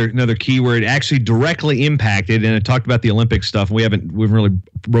 here's another key where it actually directly impacted, and I talked about the Olympic stuff. We haven't really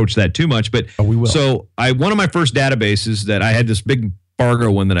broached that too much, but we will. So one of my first databases that I had, this big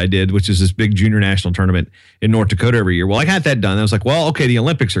Fargo one that I did, which is this big junior national tournament in North Dakota every year. Well, I got that done. I was like, well, okay, the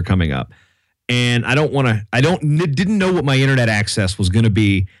Olympics are coming up, and didn't know what my internet access was going to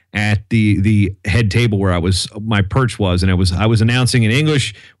be at the head table where my perch was, and I was announcing in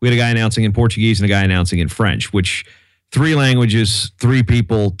English. We had a guy announcing in Portuguese and a guy announcing in French, which 3 languages, 3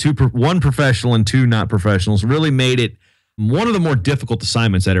 people, 1 professional and 2 not professionals, really made it one of the more difficult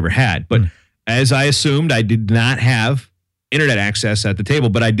assignments I'd ever had. But as I assumed, I did not have internet access at the table,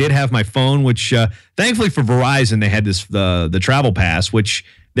 but I did have my phone, which thankfully for Verizon, they had the travel pass, which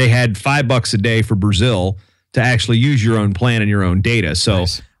they had $5 a day for Brazil to actually use your own plan and your own data. So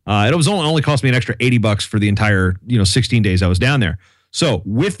nice. It was only cost me an extra $80 for the entire 16 days I was down there. So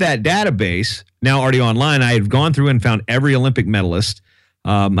with that database now already online, I had gone through and found every Olympic medalist.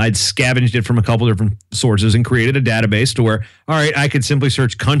 I'd scavenged it from a couple different sources and created a database to where, all right, I could simply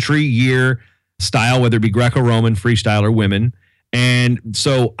search country, year, style, whether it be Greco-Roman, freestyle, or women. And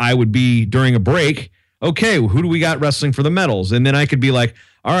so I would be during a break, okay, who do we got wrestling for the medals? And then I could be like,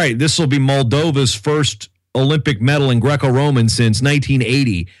 all right, this will be Moldova's first Olympic medal in Greco-Roman since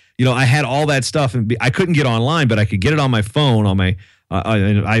 1980. I had all that stuff, and I couldn't get online, but I could get it on my phone, on my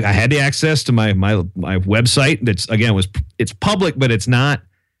I had the access to my website. That's it's public, but it's not.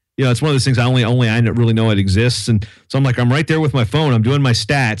 It's one of those things I really know it exists, and so I'm right there with my phone. I'm doing my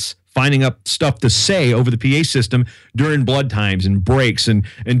stats, finding up stuff to say over the PA system during blood times and breaks, and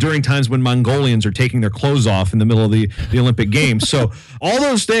during times when Mongolians are taking their clothes off in the middle of the Olympic Games. So all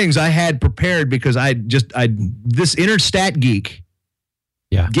those things I had prepared because this inner stat geek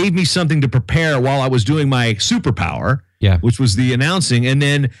gave me something to prepare while I was doing my superpower. Yeah, which was the announcing. And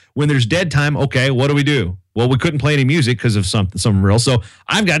then when there's dead time, okay, what do we do? Well, we couldn't play any music because of something real. So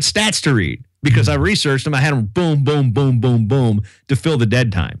I've got stats to read because I researched them. I had them boom, boom, boom, boom, boom to fill the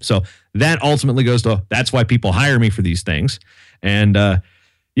dead time. So that ultimately goes to, that's why people hire me for these things. And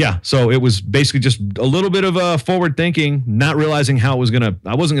so it was basically just a little bit of forward thinking, not realizing how I wasn't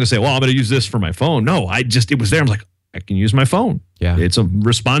going to say, well, I'm going to use this for my phone. No, it was there. I'm like, I can use my phone. Yeah. It's a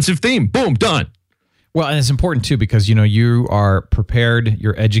responsive theme. Boom, done. Well, and it's important too because, you are prepared,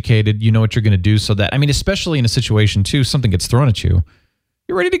 you're educated, you know what you're going to do so that, especially in a situation too, something gets thrown at you,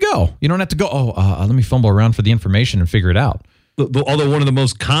 you're ready to go. You don't have to go, let me fumble around for the information and figure it out. Although one of the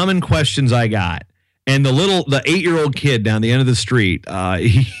most common questions I got, and the 8-year-old kid down the end of the street,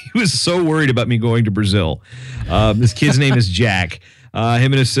 he was so worried about me going to Brazil. This kid's name is Jack.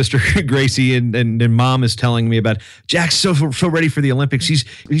 Him and his sister Gracie and mom is telling me about Jack's so ready for the Olympics.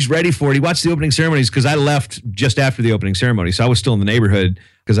 He's ready for it. He watched the opening ceremonies because I left just after the opening ceremony, so I was still in the neighborhood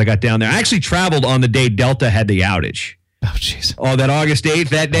because I got down there. I actually traveled on the day Delta had the outage. Oh, jeez. Oh, that August 8th,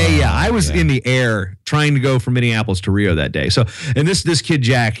 that day? I was in the air trying to go from Minneapolis to Rio that day. So, and this kid,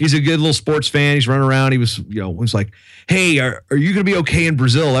 Jack, he's a good little sports fan. He's running around. He was, was like, hey, are you going to be okay in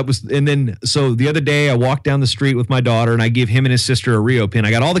Brazil? So the other day I walked down the street with my daughter and I gave him and his sister a Rio pin. I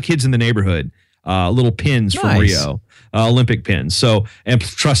got all the kids in the neighborhood, little pins from Rio. Olympic pins. So, and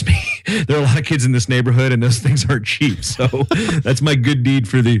trust me, there are a lot of kids in this neighborhood, and those things aren't cheap. So, that's my good deed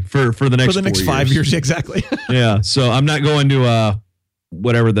for the next 5 years, exactly. Yeah. So I'm not going to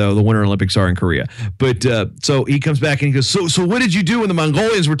whatever the Winter Olympics are in Korea. But so he comes back and he goes, so what did you do when the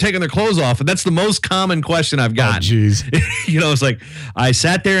Mongolians were taking their clothes off? And that's the most common question I've gotten. Oh, jeez. It's like I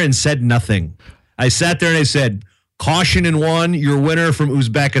sat there and said nothing. I sat there and I said, caution in one, your winner from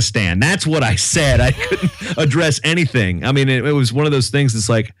Uzbekistan. That's what I said. I couldn't address anything. It was one of those things that's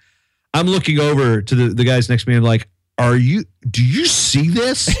like, I'm looking over to the guys next to me and I'm like, do you see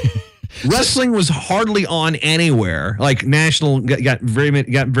this? Wrestling was hardly on anywhere, like national, got very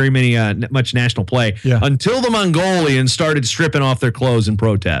much national play until the Mongolians started stripping off their clothes in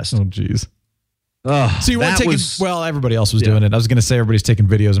protest. Oh, geez. So you weren't taking, everybody else was doing it. I was going to say everybody's taking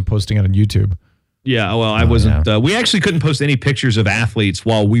videos and posting it on YouTube. Yeah, well, I wasn't. We actually couldn't post any pictures of athletes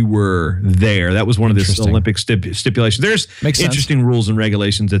while we were there. That was one of the Olympic stipulations. There's interesting rules and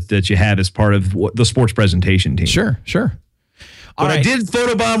regulations that you have as part of the sports presentation team. Sure. But I did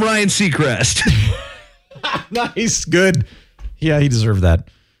photobomb Ryan Seacrest. Nice, good. Yeah, he deserved that.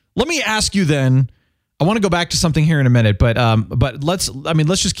 Let me ask you then. I want to go back to something here in a minute, but let's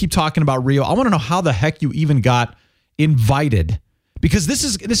just keep talking about Rio. I want to know how the heck you even got invited. Because this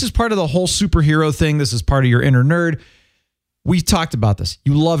is part of the whole superhero thing. This is part of your inner nerd. We talked about this.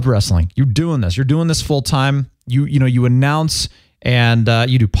 You loved wrestling. You're doing this. You're doing this full time. You announce and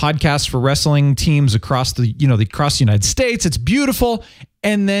you do podcasts for wrestling teams across the United States. It's beautiful.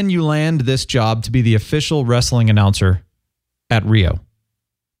 And then you land this job to be the official wrestling announcer at Rio.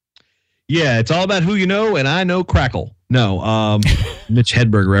 Yeah, it's all about who you know, and I know Crackle. No, Mitch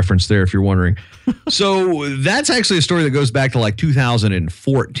Hedberg reference there, if you're wondering. So that's actually a story that goes back to like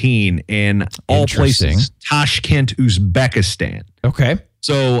 2014 and all places, Tashkent, Uzbekistan. Okay.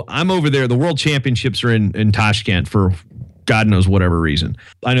 So I'm over there. The World Championships are in Tashkent for God knows whatever reason.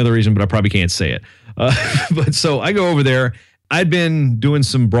 I know the reason, but I probably can't say it. But so I go over there. I'd been doing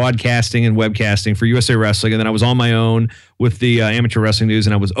some broadcasting and webcasting for USA Wrestling, and then I was on my own with the Amateur Wrestling News,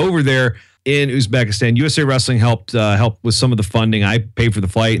 and I was over there in Uzbekistan. USA Wrestling helped with some of the funding. I paid for the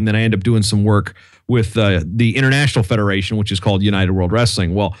flight, and then I ended up doing some work with the International Federation, which is called United World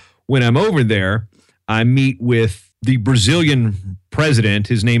Wrestling. Well, when I'm over there, I meet with the Brazilian president.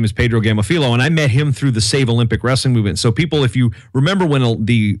 His name is Pedro Gamafilo, and I met him through the Save Olympic Wrestling movement. So people, if you remember when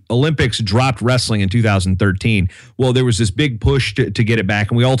the Olympics dropped wrestling in 2013, well, there was this big push to get it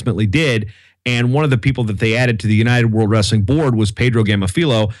back, and we ultimately did. And one of the people that they added to the United World Wrestling Board was Pedro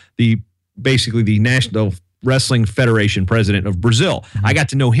Gamafilo, basically the National Wrestling Federation president of Brazil. Mm-hmm. I got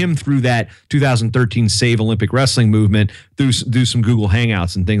to know him through that 2013 Save Olympic Wrestling movement, through some Google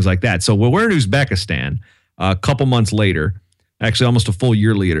Hangouts and things like that. So we're in Uzbekistan a couple months later, actually almost a full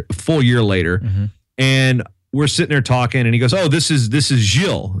year later, mm-hmm. And we're sitting there talking, and he goes, "Oh, this is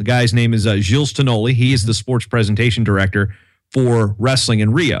Gilles. The guy's name is Gilles Stanoli. He is the sports presentation director for wrestling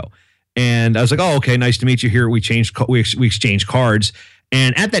in Rio." And I was like, "Oh, okay, nice to meet you here." We exchanged cards.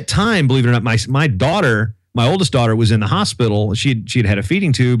 And at that time, believe it or not, my daughter, my oldest daughter, was in the hospital. She'd had a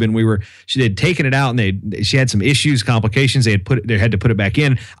feeding tube, and she had taken it out, and she had some issues, complications. They had to put it back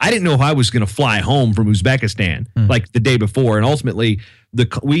in. I didn't know if I was going to fly home from Uzbekistan like the day before, and ultimately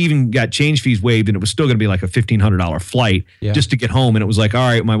we even got change fees waived, and it was still going to be like a $1,500 flight just to get home. And it was like, all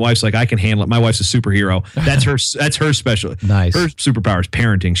right, my wife's like, I can handle it. My wife's a superhero. That's her special. Nice. Her superpower is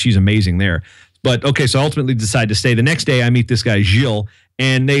parenting. She's amazing there. But okay, so I ultimately decided to stay. The next day, I meet this guy Gilles,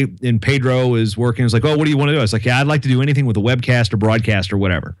 and Pedro is working. It's like, "Oh, what do you want to do?" I was like, "Yeah, I'd like to do anything with a webcast or broadcast or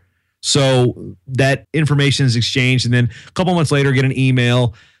whatever." So that information is exchanged, and then a couple months later, get an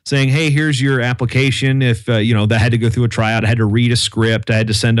email saying, "Hey, here's your application." If that had to go through a tryout, I had to read a script, I had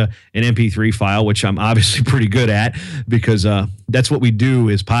to send an MP3 file, which I'm obviously pretty good at because that's what we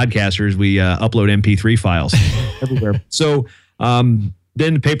do as podcasters. We upload MP3 files everywhere. So.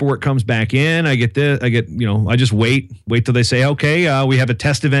 Then the paperwork comes back in. I just wait till they say, "Okay, we have a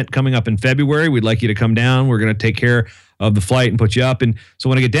test event coming up in February. We'd like you to come down. We're going to take care of the flight and put you up." And so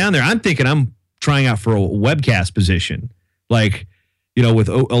when I get down there, I'm thinking I'm trying out for a webcast position, like, with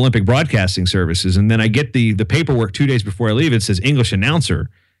Olympic Broadcasting Services. And then I get the paperwork 2 days before I leave. It says English announcer.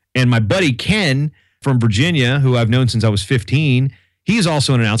 And my buddy Ken from Virginia, who I've known since I was 15, he's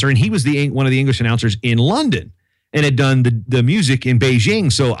also an announcer, and he was one of the English announcers in London, and had done the music in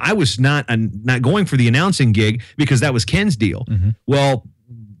Beijing. So I was not going for the announcing gig because that was Ken's deal. Mm-hmm. Well,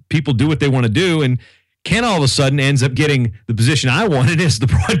 people do what they want to do, and Ken all of a sudden ends up getting the position I wanted as the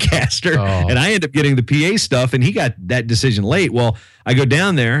broadcaster, and I end up getting the PA stuff, and he got that decision late. Well, I go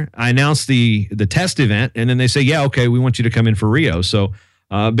down there, I announce the test event, and then they say, "Yeah, okay, we want you to come in for Rio." So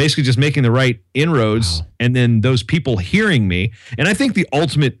basically just making the right inroads, and then those people hearing me. And I think the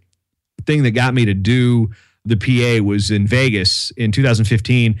ultimate thing that got me to do the PA was in Vegas in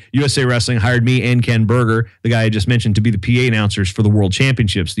 2015. USA Wrestling hired me and Ken Berger, the guy I just mentioned, to be the PA announcers for the World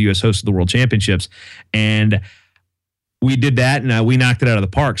Championships, the U.S. host of the World Championships. And we did that, and we knocked it out of the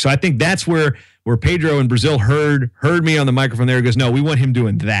park. So I think that's where Pedro in Brazil heard me on the microphone there. He goes, "No, we want him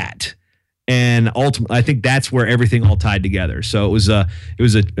doing that." And ultimately, I think that's where everything all tied together. So it was a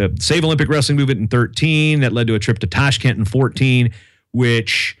Save Olympic Wrestling movement in 2013 that led to a trip to Tashkent in 2014,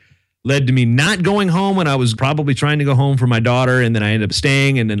 which led to me not going home when I was probably trying to go home for my daughter. And then I ended up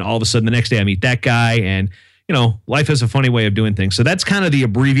staying. And then all of a sudden the next day I meet that guy. And, life has a funny way of doing things. So that's kind of the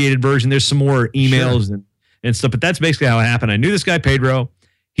abbreviated version. There's some more emails and stuff, but that's basically how it happened. I knew this guy, Pedro.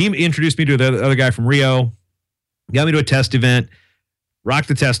 He introduced me to the other guy from Rio, got me to a test event, rocked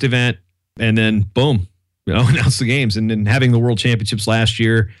the test event, and then boom, announced the games. And then having the World Championships last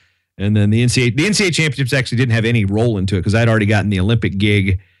year, and then the NCAA Championships actually didn't have any role into it because I'd already gotten the Olympic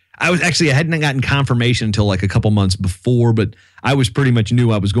gig. I hadn't gotten confirmation until like a couple months before, but I was pretty much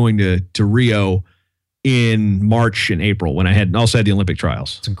knew I was going to Rio in March and April when I also had the Olympic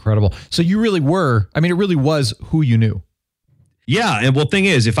trials. It's incredible. So you really were, it really was who you knew. Yeah. And thing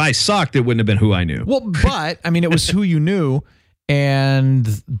is, if I sucked, it wouldn't have been who I knew. Well, but it was who you knew. And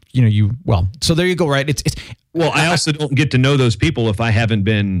so there you go. Right. I also don't get to know those people if I haven't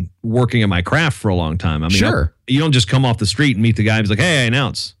been working in my craft for a long time. Sure. You don't just come off the street and meet the guy who's like, hey, I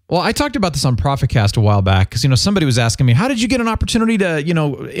announce. Well, I talked about this on ProfitCast a while back because, somebody was asking me, how did you get an opportunity to,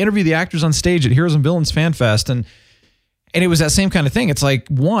 interview the actors on stage at Heroes and Villains Fan Fest? And it was that same kind of thing. It's like,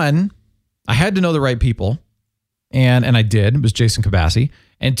 one, I had to know the right people. And I did. It was Jason Kabassi.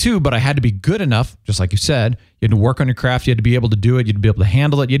 And two, but I had to be good enough, just like you said. You had to work on your craft. You had to be able to do it. You had to be able to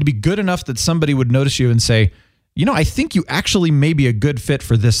handle it. You had to be good enough that somebody would notice you and say, I think you actually may be a good fit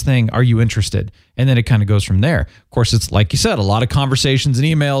for this thing. Are you interested? And then it kind of goes from there. Of course, it's like you said, a lot of conversations and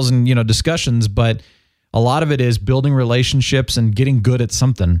emails and, discussions, but a lot of it is building relationships and getting good at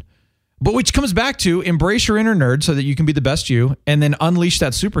something. But which comes back to embrace your inner nerd so that you can be the best you, and then unleash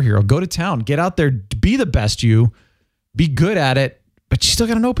that superhero. Go to town, get out there, be the best you, be good at it, but you still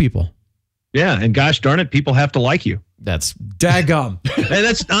got to know people. Yeah. And gosh darn it, people have to like you. That's daggum. And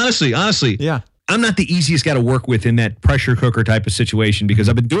that's honestly. Yeah. I'm not the easiest guy to work with in that pressure cooker type of situation because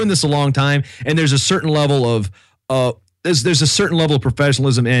I've been doing this a long time, and there's a certain level of there's a certain level of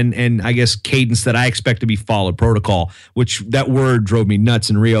professionalism and I guess cadence that I expect to be followed, protocol, which that word drove me nuts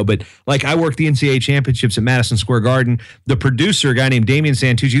in Rio. But like I worked the NCAA championships at Madison Square Garden. The producer, a guy named Damian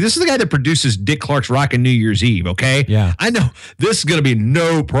Santucci, this is the guy that produces Dick Clark's Rockin' New Year's Eve. Okay. Yeah. I know this is going to be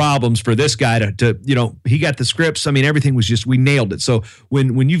no problems for this guy to he got the scripts. Everything was just, we nailed it. So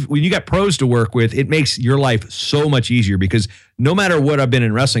when you got pros to work with, it makes your life so much easier because no matter what I've been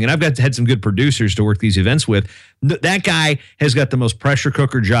in wrestling, and I've had some good producers to work these events with, that guy has got the most pressure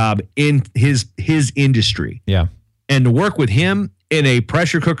cooker job in his industry. Yeah. And to work with him in a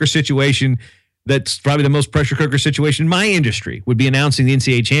pressure cooker situation, that's probably the most pressure cooker situation in my industry, would be announcing the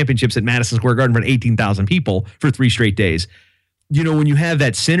NCAA championships at Madison Square Garden for 18,000 people for 3 straight days. When you have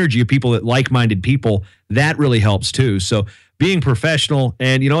that synergy of people, that like-minded people, that really helps too. So being professional,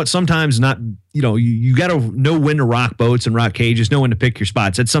 and sometimes not, you got to know when to rock boats and rock cages, know when to pick your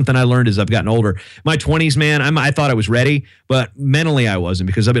spots. That's something I learned as I've gotten older. My 20s, man, I thought I was ready, but mentally I wasn't,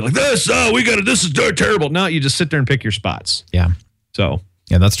 because I'd be like, this is terrible. No, you just sit there and pick your spots. Yeah. So.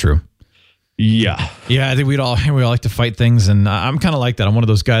 Yeah, that's true. Yeah. Yeah, I think we all like to fight things, and I'm kind of like that. I'm one of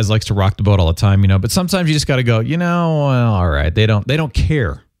those guys likes to rock the boat all the time, but sometimes you just got to go, well, all right. They don't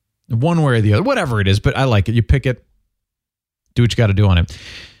care one way or the other, whatever it is, but I like it. You pick it, do what you got to do on it.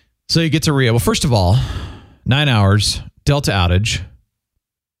 So you get to Rio. Well, first of all, 9 hours, Delta outage.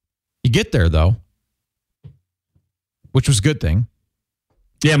 You get there, though, which was a good thing.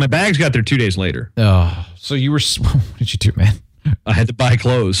 Yeah, my bags got there 2 days later. Oh, so you were, what did you do, man? I had to buy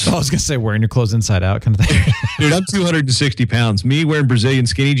clothes. I was going to say wearing your clothes inside out kind of thing. Dude, I'm 260 pounds. Me wearing Brazilian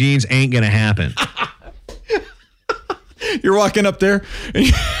skinny jeans ain't going to happen. You're walking up there.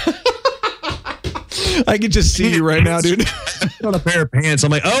 I can just see you right now, dude. On a pair of pants.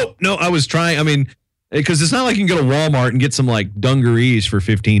 I'm like, oh, no, I was trying. Because it's not like you can go to Walmart and get some like dungarees for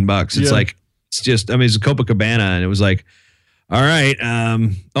 $15. It's like, it's just, it's a Copacabana, and it was like, all right.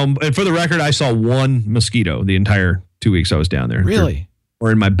 And for the record, I saw one mosquito the entire 2 weeks I was down there. Really?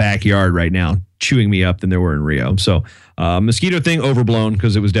 Or in my backyard right now, chewing me up than there were in Rio. So mosquito thing overblown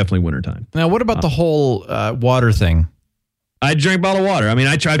because it was definitely wintertime. Now, what about the whole water thing? I drink bottled water.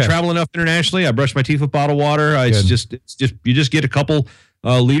 I travel enough internationally. I brush my teeth with bottled water. It's just you just get a couple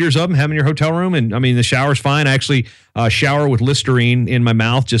liters of them, have them in your hotel room, and the shower's fine. I actually shower with Listerine in my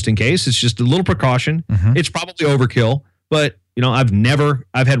mouth just in case. It's just a little precaution. Mm-hmm. It's probably overkill, but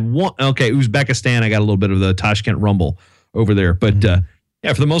I've had one. Okay, Uzbekistan, I got a little bit of the Tashkent rumble over there, but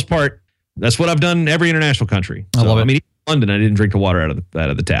for the most part, that's what I've done in every international country. I love it. London, I didn't drink the water out of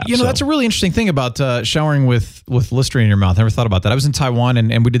the tap. That's a really interesting thing about showering with Listerine in your mouth. I never thought about that. I was in Taiwan,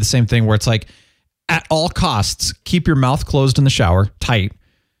 and we did the same thing where it's like, at all costs, keep your mouth closed in the shower, tight.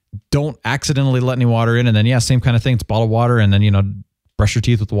 Don't accidentally let any water in. And then, same kind of thing. It's bottled water, and then, brush your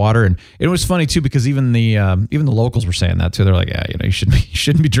teeth with water. And it was funny too, because even the locals were saying that too. They're like, yeah, you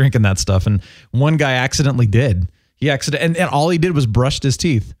shouldn't be drinking that stuff. And one guy accidentally did. And all he did was brushed his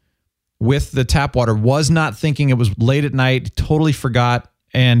teeth with the tap water, was not thinking, it was late at night, totally forgot.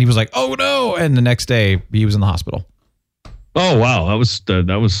 And he was like, oh no. And the next day he was in the hospital. Oh, wow. That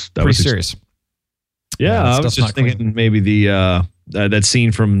was pretty serious. Yeah, I was just thinking maybe the that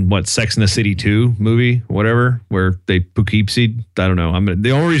scene from Sex and the City 2 movie, whatever, where they Poughkeepsie. I don't know.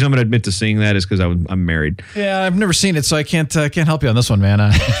 The only reason I'm going to admit to seeing that is because I'm married. Yeah, I've never seen it, so I can't help you on this one,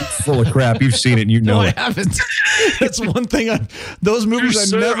 man. Full of crap. You've seen it, and you know it. I haven't. That's one thing. Those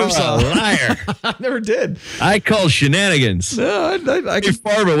movies I never saw. Liar. I never did. I call shenanigans. No, I hey,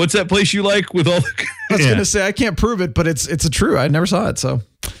 Farva, what's that place you like with all the? I was going to say I can't prove it, but it's a true. I never saw it, so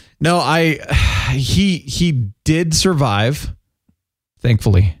no. He did survive.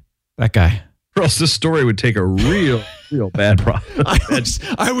 Thankfully, that guy. Or else this story would take a real bad problem.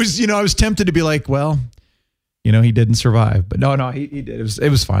 I was tempted to be like, well, he didn't survive, but no, he did. It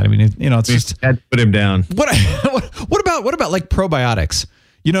was fine. I mean, it's just had to put him down. What about like probiotics?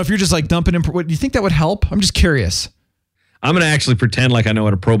 If you're just like dumping in, do you think that would help? I'm just curious. I'm going to actually pretend like I know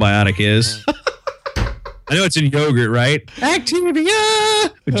what a probiotic is. I know it's in yogurt, right?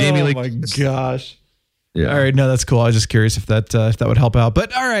 Activia. With Jamie Lee. Oh my gosh. Yeah. All right. No, that's cool. I was just curious if that would help out.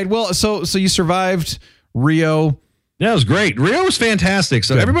 But all right. Well, so you survived Rio. Yeah, it was great. Rio was fantastic.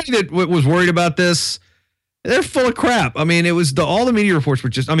 So everybody that was worried about this, they're full of crap. I mean, it was all the media reports were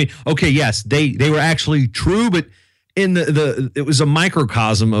just. I mean, okay, yes, they were actually true, but in it was a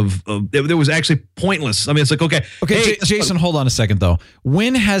microcosm of it was actually pointless. I mean, it's like okay, hey, Jason, hold on a second though.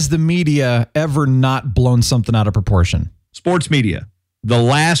 When has the media ever not blown something out of proportion? Sports media, the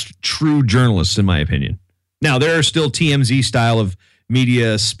last true journalists, in my opinion. Now, there are still TMZ style of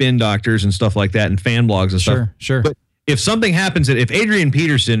media spin doctors and stuff like that and fan blogs and stuff. Sure. But if something happens, if Adrian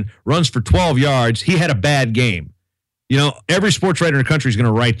Peterson runs for 12 yards, he had a bad game. Every sports writer in the country is going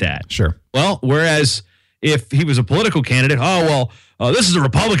to write that. Sure. Well, whereas if he was a political candidate, this is a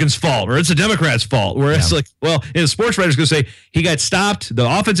Republican's fault or it's a Democrat's fault. Whereas the sports writer's going to say he got stopped,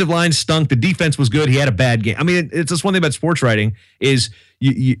 the offensive line stunk, the defense was good, he had a bad game. I mean, it's just one thing about sports writing is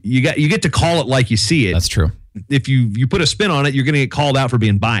you get to call it like you see it. That's true. If you put a spin on it, you're going to get called out for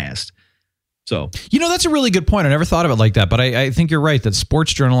being biased. So, that's a really good point. I never thought of it like that, but I think you're right that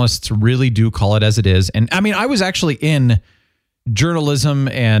sports journalists really do call it as it is. And I mean, I was actually in journalism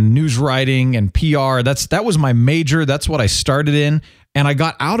and news writing and PR. That was my major. That's what I started in. And I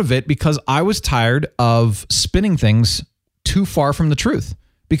got out of it because I was tired of spinning things too far from the truth.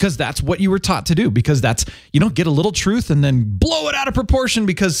 Because that's what you were taught to do. Because that's, get a little truth and then blow it out of proportion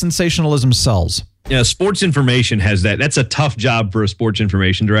because sensationalism sells. Yeah, sports information has that. That's a tough job for a sports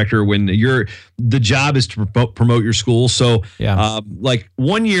information director when the job is to promote your school. So, like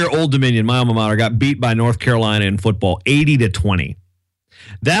 1 year, Old Dominion, my alma mater, got beat by North Carolina in football, 80-20.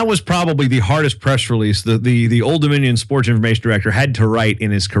 That was probably the hardest press release the Old Dominion sports information director had to write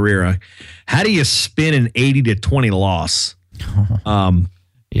in his career. How do you spin an 80-20 loss?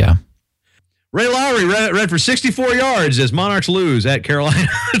 Yeah. Ray Lowry read for 64 yards as Monarchs lose at Carolina.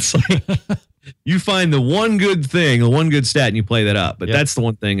 It's like you find the one good thing, the one good stat, and you play that up. But that's the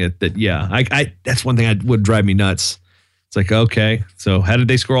one thing that that's one thing that would drive me nuts. It's like, okay, so how did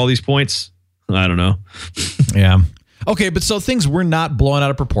they score all these points? I don't know. Yeah. Okay, but so things were not blown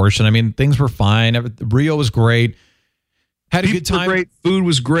out of proportion. I mean, things were fine. Rio was great. Had a good time. Great. Food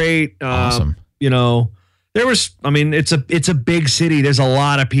was great. Awesome. There was, it's a big city. There's a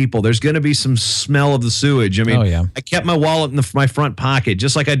lot of people. There's going to be some smell of the sewage. I mean, I kept my wallet in my front pocket,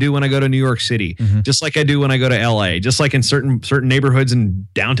 just like I do when I go to New York City, just like I do when I go to LA, just like in certain neighborhoods in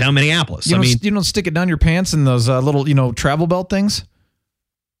downtown Minneapolis. You don't stick it down your pants in those little, travel belt things?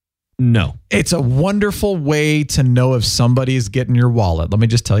 No. It's a wonderful way to know if somebody's getting your wallet. Let me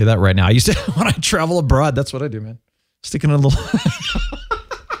just tell you that right now. I used to, when I travel abroad, that's what I do, man. Stick it in a little...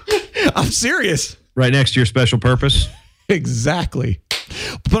 I'm serious. Right next to your special purpose. Exactly.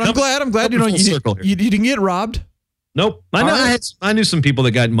 But I'm glad you didn't get robbed. Nope. I knew some people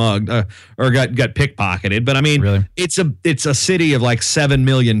that got mugged or got pickpocketed, but I mean, really? It's a city of like 7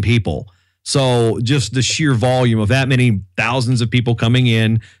 million people. So just the sheer volume of that many thousands of people coming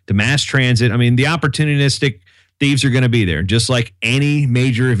in to mass transit. I mean, the opportunistic thieves are going to be there, just like any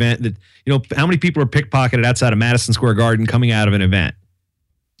major event that, how many people are pickpocketed outside of Madison Square Garden coming out of an event?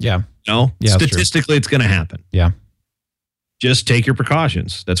 Yeah. Yeah, statistically, it's going to happen. Yeah. Just take your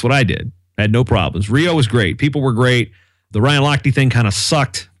precautions. That's what I did. I had no problems. Rio was great. People were great. The Ryan Lochte thing kind of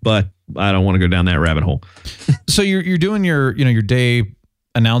sucked, but I don't want to go down that rabbit hole. So you're doing your day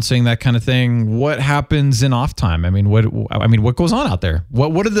announcing that kind of thing. What happens in off time? What goes on out there?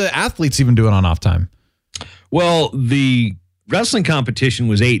 What are the athletes even doing on off time? Well, the wrestling competition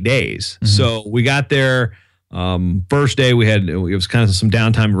was 8 days. Mm-hmm. So we got there. First day it was kind of some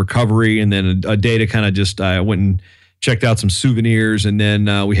downtime recovery, and then a day to kind of just went and checked out some souvenirs, and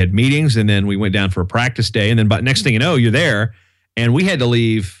then we had meetings, and then we went down for a practice day, and then but next thing you know, you're there, and we had to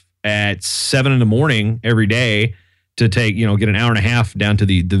leave at 7 a.m. every day to take get an hour and a half down to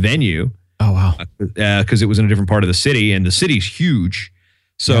the venue. Oh wow! Because it was in a different part of the city, and the city's huge,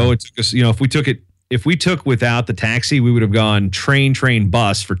 so it took us. If we took without the taxi, we would have gone train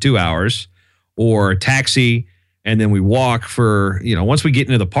bus for 2 hours, or taxi, and then we walk for, once we get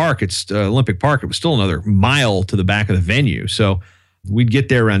into the park, it's Olympic Park, it was still another mile to the back of the venue. So we'd get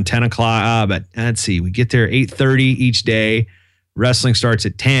there around 10 o'clock, but let's see, we get there 8:30 each day. Wrestling starts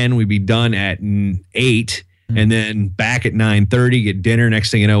at 10, we'd be done at 8, and then back at 9:30, get dinner.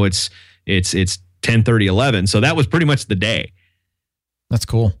 Next thing you know, it's 10:30, 11. So that was pretty much the day. That's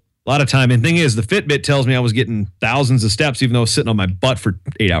cool. A lot of time. And the thing is, the Fitbit tells me I was getting thousands of steps, even though I was sitting on my butt for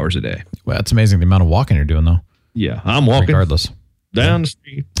 8 hours a day. Well, that's amazing the amount of walking you're doing, though. Yeah, I'm walking. Regardless. Down the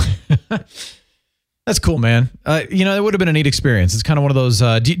street. That's cool, man. It would have been a neat experience. It's kind of one of those,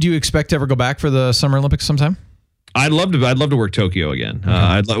 do you expect to ever go back for the Summer Olympics sometime? I'd love to work Tokyo again.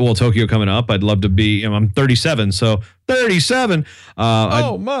 Okay. Tokyo coming up. I'd love to be, I'm 37, so 37.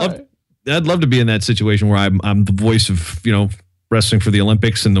 I'd love to be in that situation where I'm the voice of, wrestling for the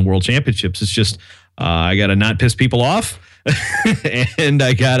Olympics and the World Championships. It's just I gotta not piss people off, and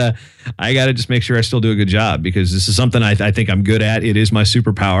I gotta just make sure I still do a good job, because this is something I think I'm good at. It is my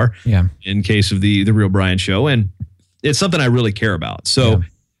superpower. Yeah. In case of the Real Bryant Show, and it's something I really care about. So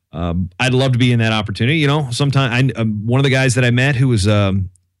I'd love to be in that opportunity. Sometime one of the guys that I met who was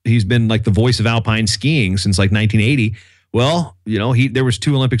he's been like the voice of alpine skiing since like 1980. Well, there was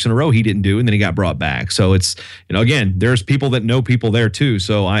 2 Olympics in a row he didn't do, and then he got brought back. So it's, again, there's people that know people there too.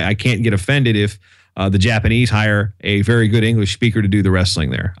 So I can't get offended if the Japanese hire a very good English speaker to do the wrestling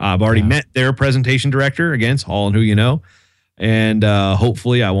there. I've already met their presentation director, again, Hall and Who You Know, and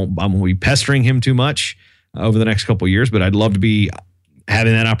hopefully I won't be pestering him too much over the next couple of years. But I'd love to be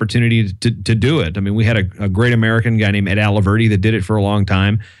having that opportunity to do it. I mean, we had a great American guy named Ed Aliverti that did it for a long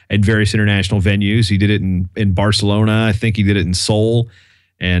time at various international venues. He did it in Barcelona. I think he did it in Seoul,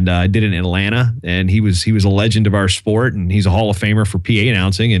 and did it in Atlanta. And he was a legend of our sport, and he's a Hall of Famer for PA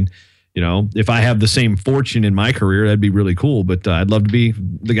announcing. And, if I have the same fortune in my career, that'd be really cool. But I'd love to be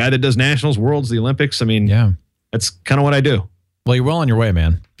the guy that does nationals, worlds, the Olympics. I mean, that's kind of what I do. Well, you're well on your way,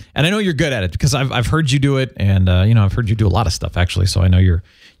 man. And I know you're good at it, because I've heard you do it, and I've heard you do a lot of stuff, actually. So I know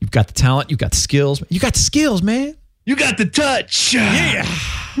you've got the talent, you've got the skills. You got the skills, man. You got the touch. Yeah.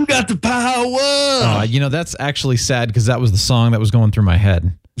 You got the power. That's actually sad, because that was the song that was going through my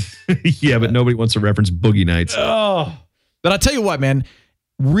head. Yeah, but nobody wants to reference Boogie Nights. Oh. But I'll tell you what, man.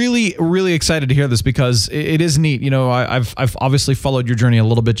 Really, really excited to hear this, because it is neat. I've obviously followed your journey a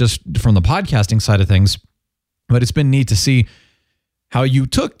little bit just from the podcasting side of things, but it's been neat to see how you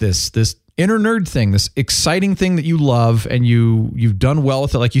took this inner nerd thing, this exciting thing that you love, and you've done well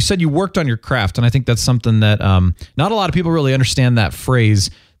with it. Like you said, you worked on your craft, and I think that's something that not a lot of people really understand that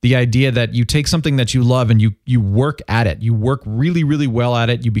phrase. The idea that you take something that you love and you work at it. You work really, really well at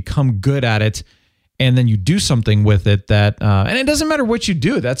it. You become good at it, and then you do something with it that, and it doesn't matter what you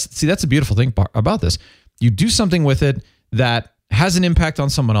do. That's a beautiful thing about this. You do something with it that has an impact on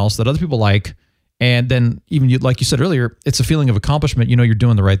someone else that other people like. And then even like you said earlier, it's a feeling of accomplishment. You're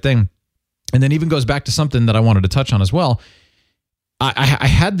doing the right thing. And then even goes back to something that I wanted to touch on as well. I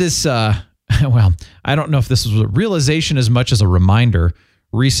had this, I don't know if this was a realization as much as a reminder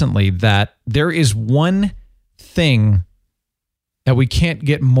recently, that there is one thing that we can't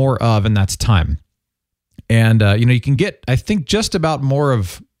get more of, and that's time. And, you can get, I think, just about more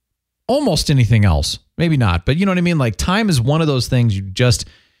of almost anything else. Maybe not, but you know what I mean? Like, time is one of those things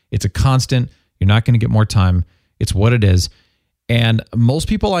it's a constant. You're not going to get more time. It's what it is. And most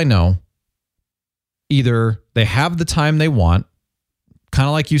people I know, either they have the time they want, kind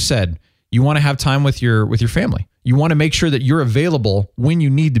of like you said, you want to have time with your family. You want to make sure that you're available when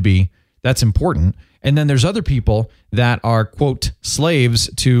you need to be. That's important. And then there's other people that are, quote, slaves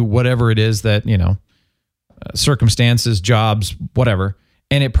to whatever it is that, circumstances, jobs, whatever.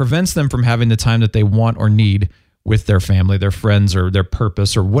 And it prevents them from having the time that they want or need with their family, their friends, or their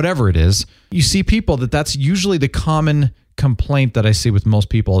purpose, or whatever it is. You see people that's usually the common complaint that I see with most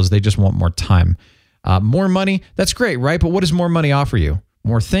people, is they just want more time. More money, that's great, right? But what does more money offer you?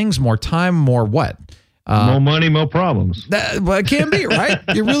 More things, more time, more what? More money, more problems. Well, it can be, right?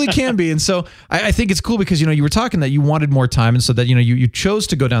 It really can be. And so I think it's cool because, you were talking that you wanted more time. And so that, you chose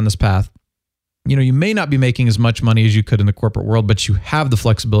to go down this path. You may not be making as much money as you could in the corporate world, but you have the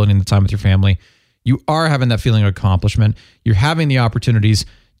flexibility and the time with your family. You are having that feeling of accomplishment. You're having the opportunities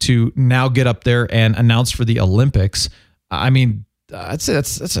to now get up there and announce for the Olympics. I mean, I'd say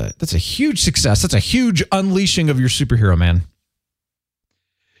that's a huge success. That's a huge unleashing of your superhero, man.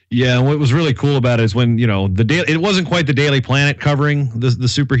 Yeah, and what was really cool about it is when, it wasn't quite the Daily Planet covering the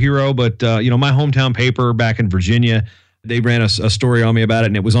superhero, but, my hometown paper back in Virginia, they ran a story on me about it,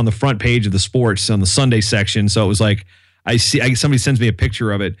 and it was on the front page of the sports on the Sunday section. So it was like, somebody sends me a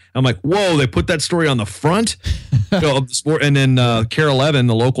picture of it. I'm like, whoa, they put that story on the front of the sport. And then Care 11,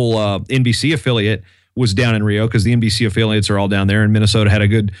 the local NBC affiliate, was down in Rio because the NBC affiliates are all down there, and Minnesota had a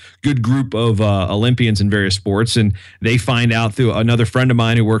good group of Olympians in various sports. And they find out through another friend of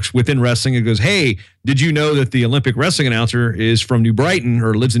mine who works within wrestling and goes, hey, did you know that the Olympic wrestling announcer is from New Brighton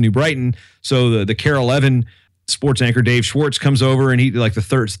or lives in New Brighton? So the Care 11 sports anchor Dave Schwartz comes over, and he, like the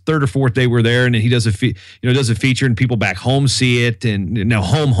third or fourth day we're there, and he does a feature, and people back home see it, and now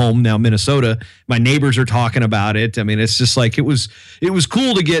now Minnesota, my neighbors are talking about it. I mean, it's just like it was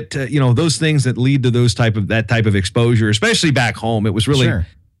cool to get those things that lead to that type of exposure, especially back home. It was really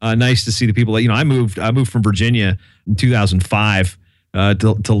nice to see the people that I moved from Virginia in 2005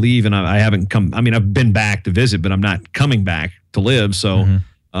 to leave, and I haven't come. I mean, I've been back to visit, but I'm not coming back to live. So. Mm-hmm.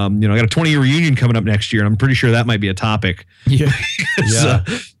 I got a 20-year reunion coming up next year, and I'm pretty sure that might be a topic. Yeah.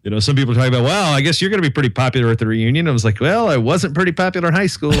 Some people are talking about, well, I guess you're going to be pretty popular at the reunion. I was like, well, I wasn't pretty popular in high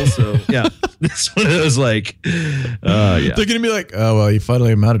school. So, yeah. This one was like, yeah. They're going to be like, oh, well, you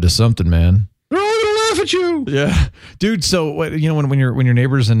finally amounted to something, man. They're all going to laugh at you. Yeah. Dude, so, when your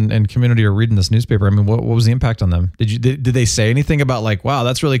neighbors and community are reading this newspaper, I mean, what was the impact on them? Did they say anything about like, wow,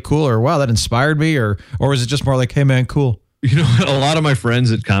 that's really cool, or wow, that inspired me, or was it just more like, hey, man, cool? A lot of my friends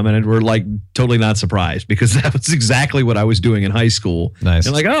that commented were like totally not surprised because that was exactly what I was doing in high school. Nice.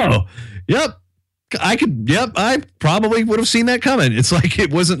 And like, oh, yep, I probably would have seen that coming. It's like, it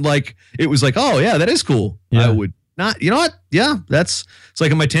was like, oh yeah, that is cool. Yeah. I would not, you know what? Yeah, it's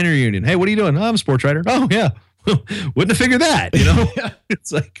like in my 10-year reunion. Hey, what are you doing? Oh, I'm a sports writer. Oh yeah. Wouldn't have figured that,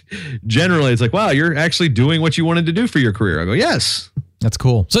 It's like, generally it's like, wow, you're actually doing what you wanted to do for your career. I go, yes. That's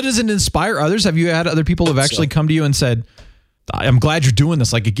cool. So does it inspire others? Have you had other people who have actually come to you and said, I'm glad you're doing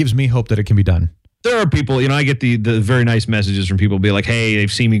this. Like, it gives me hope that it can be done. There are people, I get the very nice messages from people be like, hey,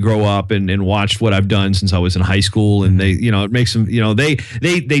 they've seen me grow up and watched what I've done since I was in high school. And they, it makes them,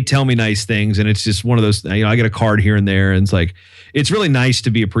 they tell me nice things. And it's just one of those, I get a card here and there. And it's like, it's really nice to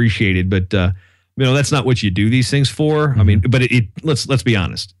be appreciated. But, that's not what you do these ththings for. Mm-hmm. I mean, but let's be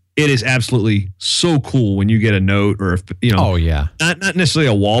honest. It is absolutely so cool when you get a note or, oh yeah, not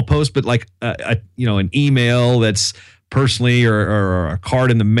necessarily a wall post, but like, an email that's personally or a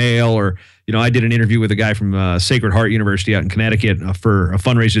card in the mail, or I did an interview with a guy from Sacred Heart University out in Connecticut for a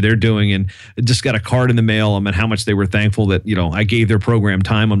fundraiser they're doing, and just got a card in the mail about how much they were thankful that I gave their program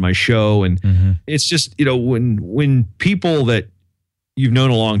time on my show. And it's just when people that you've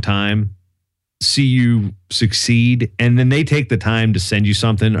known a long time see you succeed, and then they take the time to send you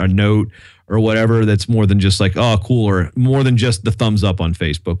something, a note or whatever, that's more than just like, oh, cool, or more than just the thumbs up on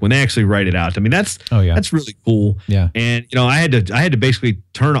Facebook, when they actually write it out. I mean, that's really cool. Yeah. And I had to basically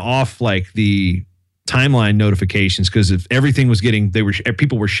turn off like the timeline notifications, because if everything was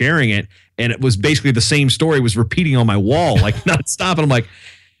people were sharing it, and it was basically the same story was repeating on my wall, like nonstop. And I'm like,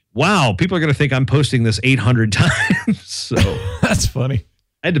 wow, people are going to think I'm posting this 800 times. So that's funny.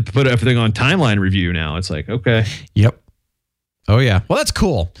 I had to put everything on timeline review now. It's like, okay. Yep. Oh yeah. Well, that's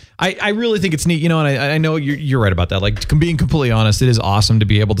cool. I really think it's neat, and I know you're right about that. Like, being completely honest, it is awesome to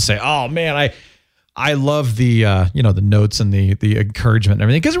be able to say, oh man, I love the the notes and the encouragement and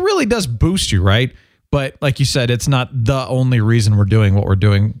everything, because it really does boost you, right? But like you said, it's not the only reason we're doing what we're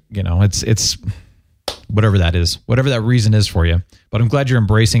doing. It's whatever that is, whatever that reason is for you. But I'm glad you're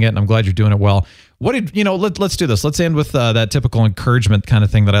embracing it, and I'm glad you're doing it well. Let's do this. Let's end with that typical encouragement kind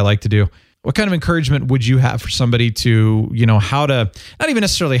of thing that I like to do. What kind of encouragement would you have for somebody to, how to, not even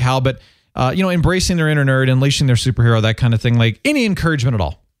necessarily how, but, embracing their inner nerd, unleashing their superhero, that kind of thing? Like, any encouragement at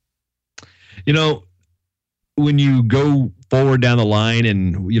all? When you go forward down the line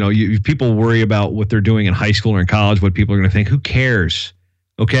and, people worry about what they're doing in high school or in college, what people are going to think, who cares?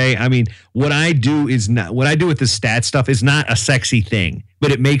 Okay. I mean, what I do with the stat stuff is not a sexy thing,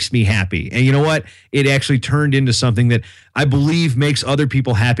 but it makes me happy. And you know what? It actually turned into something that I believe makes other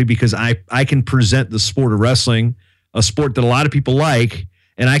people happy, because I can present the sport of wrestling, a sport that a lot of people like,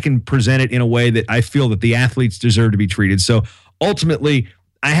 and I can present it in a way that I feel that the athletes deserve to be treated. So ultimately,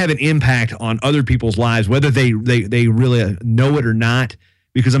 I have an impact on other people's lives, whether they really know it or not,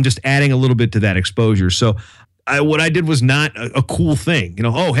 because I'm just adding a little bit to that exposure. So what I did was not a cool thing.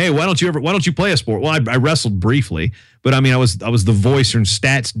 Oh, hey, why don't you play a sport? Well, I wrestled briefly, but I mean, I was the voice and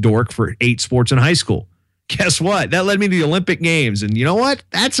stats dork for 8 sports in high school. Guess what? That led me to the Olympic Games. And you know what?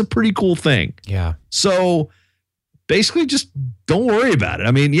 That's a pretty cool thing. Yeah. So basically just don't worry about it.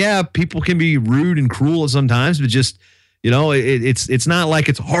 I mean, yeah, people can be rude and cruel sometimes, but just, it's not like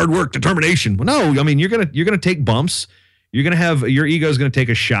it's hard work, determination. Well, no, I mean, you're going to take bumps. You're going to have, your ego is going to take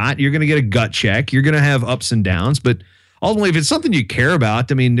a shot. You're going to get a gut check. You're going to have ups and downs. But ultimately, if it's something you care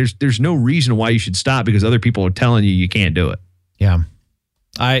about, I mean, there's no reason why you should stop because other people are telling you can't do it. Yeah.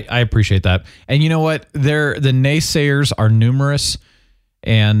 I appreciate that. And you know what? The naysayers are numerous.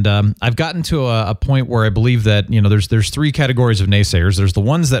 And I've gotten to a point where I believe that, there's 3 categories of naysayers. There's the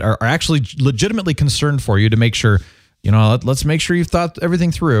ones that are actually legitimately concerned for you to make sure, let's make sure you've thought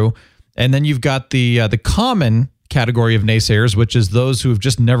everything through. And then you've got the common category of naysayers, which is those who have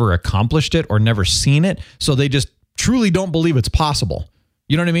just never accomplished it or never seen it. So they just truly don't believe it's possible.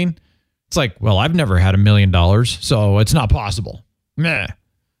 You know what I mean? It's like, well, I've never had $1 million, so it's not possible. Meh.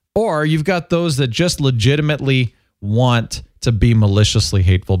 Or you've got those that just legitimately want to be maliciously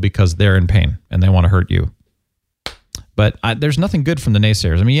hateful because they're in pain and they want to hurt you. But there's nothing good from the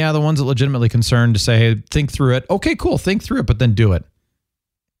naysayers. I mean, yeah, the ones that legitimately concerned to say, hey, think through it. Okay, cool. Think through it, but then do it.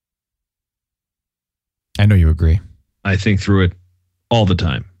 I know you agree. I think through it all the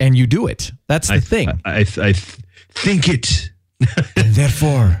time. And you do it. That's the thing. I think it. And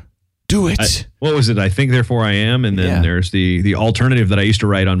therefore, do it. What was it? I think, therefore I am. And then there's the alternative that I used to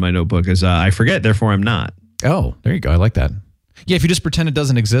write on my notebook is I forget, therefore I'm not. Oh, there you go. I like that. Yeah, if you just pretend it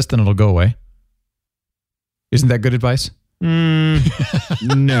doesn't exist, then it'll go away. Isn't that good advice? No,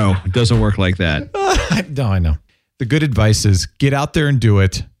 it doesn't work like that. No, I know. The good advice is get out there and do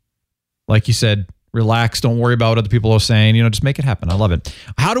it. Like you said, relax. Don't worry about what other people are saying. Just make it happen. I love it.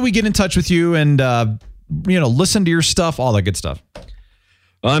 How do we get in touch with you and, listen to your stuff, all that good stuff?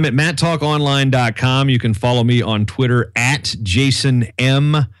 Well, I'm at matttalkonline.com. You can follow me on Twitter at Jason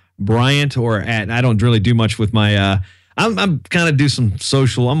M. Bryant or I don't really do much with my, I'm kind of do some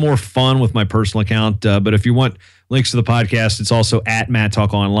social. I'm more fun with my personal account. But if you want links to the podcast, it's also at Matt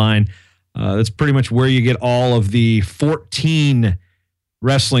Talk Online. That's pretty much where you get all of the 14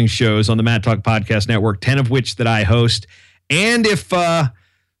 wrestling shows on the Matt Talk Podcast Network, 10 of which that I host. And if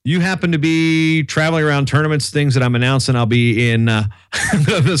you happen to be traveling around tournaments, things that I'm announcing, I'll be in, I'm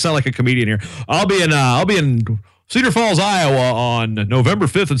going to sound like a comedian here. I'll be in Cedar Falls, Iowa on November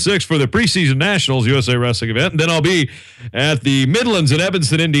 5th and 6th for the preseason Nationals USA Wrestling event. And then I'll be at the Midlands in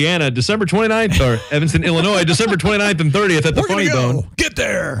Evanston, Indiana, December 29th, or Evanston, Illinois, December 29th and 30th at the Funny Bone. Get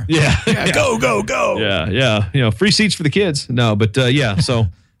there. Yeah. Go. Yeah. Free seats for the kids. No, but yeah. So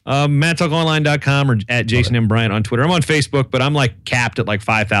matttalkonline.com or at Jason M. Bryant on Twitter. I'm on Facebook, but I'm like capped at like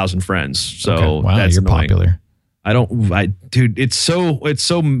 5,000 friends. So okay. Wow, that's you're annoying. Popular. Dude, it's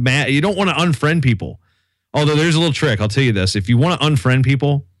so mad. You don't want to unfriend people. Although there's a little trick. I'll tell you this. If you want to unfriend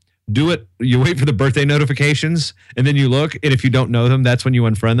people, do it. You wait for the birthday notifications and then you look. And if you don't know them, that's when you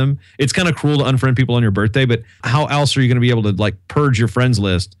unfriend them. It's kind of cruel to unfriend people on your birthday, but how else are you going to be able to like purge your friends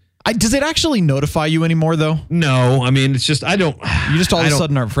list? Does it actually notify you anymore though? No. I mean, it's just, You just all of a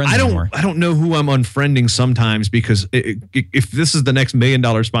sudden aren't friends anymore. I don't know who I'm unfriending sometimes because if this is the next $1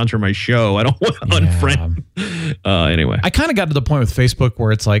 million sponsor of my show, I don't want to unfriend. Anyway. I kind of got to the point with Facebook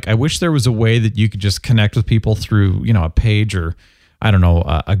where it's like, I wish there was a way that you could just connect with people through, a page or I don't know,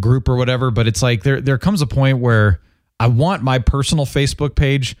 a group or whatever. But it's like there comes a point where I want my personal Facebook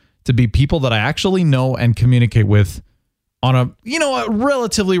page to be people that I actually know and communicate with on a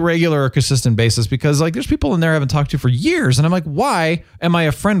relatively regular or consistent basis, because like there's people in there I haven't talked to for years. And I'm like, why am I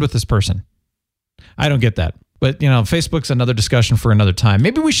a friend with this person? I don't get that. But, Facebook's another discussion for another time.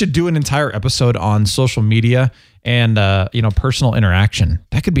 Maybe we should do an entire episode on social media and, personal interaction.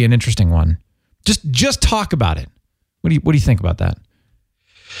 That could be an interesting one. Just talk about it. What do you think about that?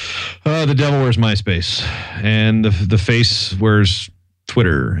 The devil wears MySpace and the face wears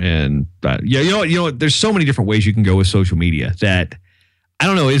Twitter. And you know what? There's so many different ways you can go with social media that I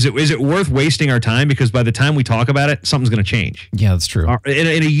don't know. Is it worth wasting our time? Because by the time we talk about it, something's going to change. Yeah, that's true.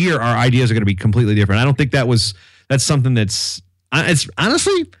 In a year, our ideas are going to be completely different. I don't think that's something it's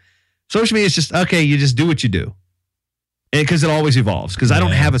honestly, social media is just, okay, you just do what you do. Because it always evolves. Because I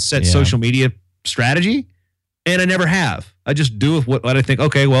don't have a set social media strategy, and I never have. I just do with what I think,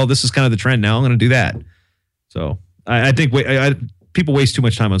 okay, well, this is kind of the trend now. I'm going to do that. So I think people waste too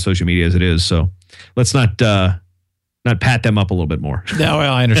much time on social media as it is. So let's not not pat them up a little bit more. No,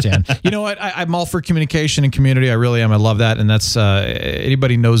 well, I understand. You know what? I'm all for communication and community. I really am. I love that. And that's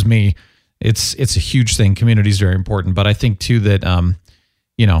anybody knows me. It's a huge thing. Community is very important. But I think too that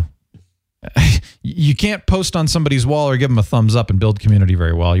you can't post on somebody's wall or give them a thumbs up and build community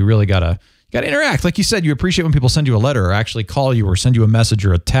very well. You really gotta interact. Like you said, you appreciate when people send you a letter or actually call you or send you a message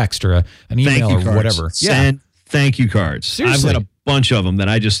or a text or an email or whatever. Send thank you cards. Seriously. I've got a bunch of them that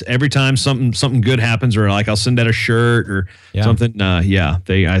I just every time something good happens or like I'll send out a shirt or something.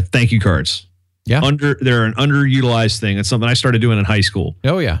 They thank you cards. Yeah, they're an underutilized thing. It's something I started doing in high school.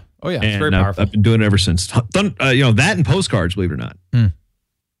 Oh yeah. It's very powerful. I've been doing it ever since. That and postcards, believe it or not.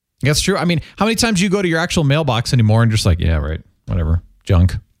 That's true. I mean, how many times do you go to your actual mailbox anymore and just like, yeah, right, whatever,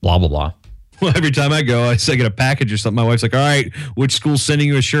 junk, blah blah blah. Well, every time I go, I say get a package or something. My wife's like, all right, which school's sending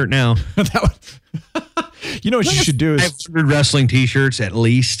you a shirt now? You know what you should do is 500 wrestling T-shirts at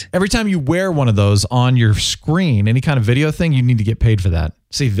least. Every time you wear one of those on your screen, any kind of video thing, you need to get paid for that.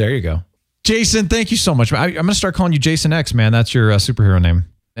 See, there you go. Jason, thank you so much. I'm going to start calling you Jason X, man. That's your superhero name.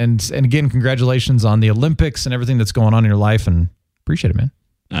 And again, congratulations on the Olympics and everything that's going on in your life. And appreciate it, man.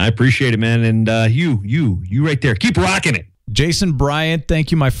 I appreciate it, man. And you right there. Keep rocking it. Jason Bryant,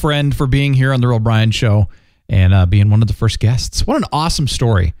 thank you, my friend, for being here on The Real Bryant Show and being one of the first guests. What an awesome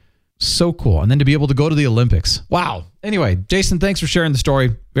story. So cool. And then to be able to go to the Olympics. Wow. Anyway, Jason, thanks for sharing the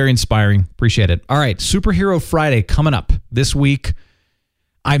story. Very inspiring. Appreciate it. All right. Superhero Friday coming up this week.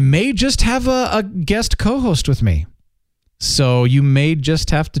 I may just have a guest co-host with me. So you may just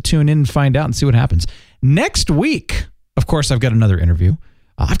have to tune in and find out and see what happens. Next week, of course, I've got another interview.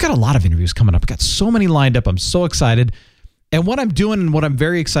 I've got a lot of interviews coming up. I've got so many lined up. I'm so excited. And what I'm doing and what I'm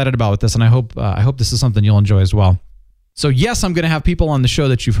very excited about with this, and I hope this is something you'll enjoy as well. So yes, I'm going to have people on the show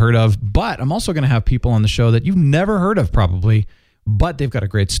that you've heard of, but I'm also going to have people on the show that you've never heard of probably, but they've got a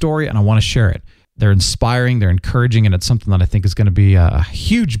great story and I want to share it. They're inspiring, they're encouraging, and it's something that I think is going to be a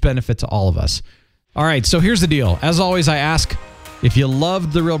huge benefit to all of us. All right, so here's the deal. As always, I ask, if you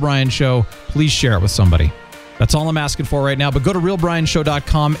loved The Real Bryant Show, please share it with somebody. That's all I'm asking for right now, but go to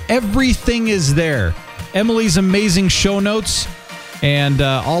realbryantshow.com. Everything is there. Emily's amazing show notes and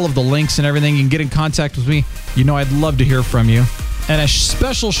all of the links and everything. You can get in contact with me. You know I'd love to hear from you. And a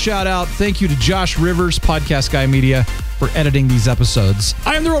special shout out, thank you to Josh Rivers, Podcast Guy Media, for editing these episodes.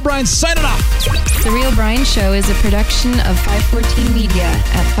 I am The Real Bryant, signing off. The Real Bryant Show is a production of 514 Media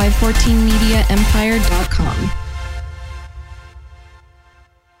at 514mediaempire.com.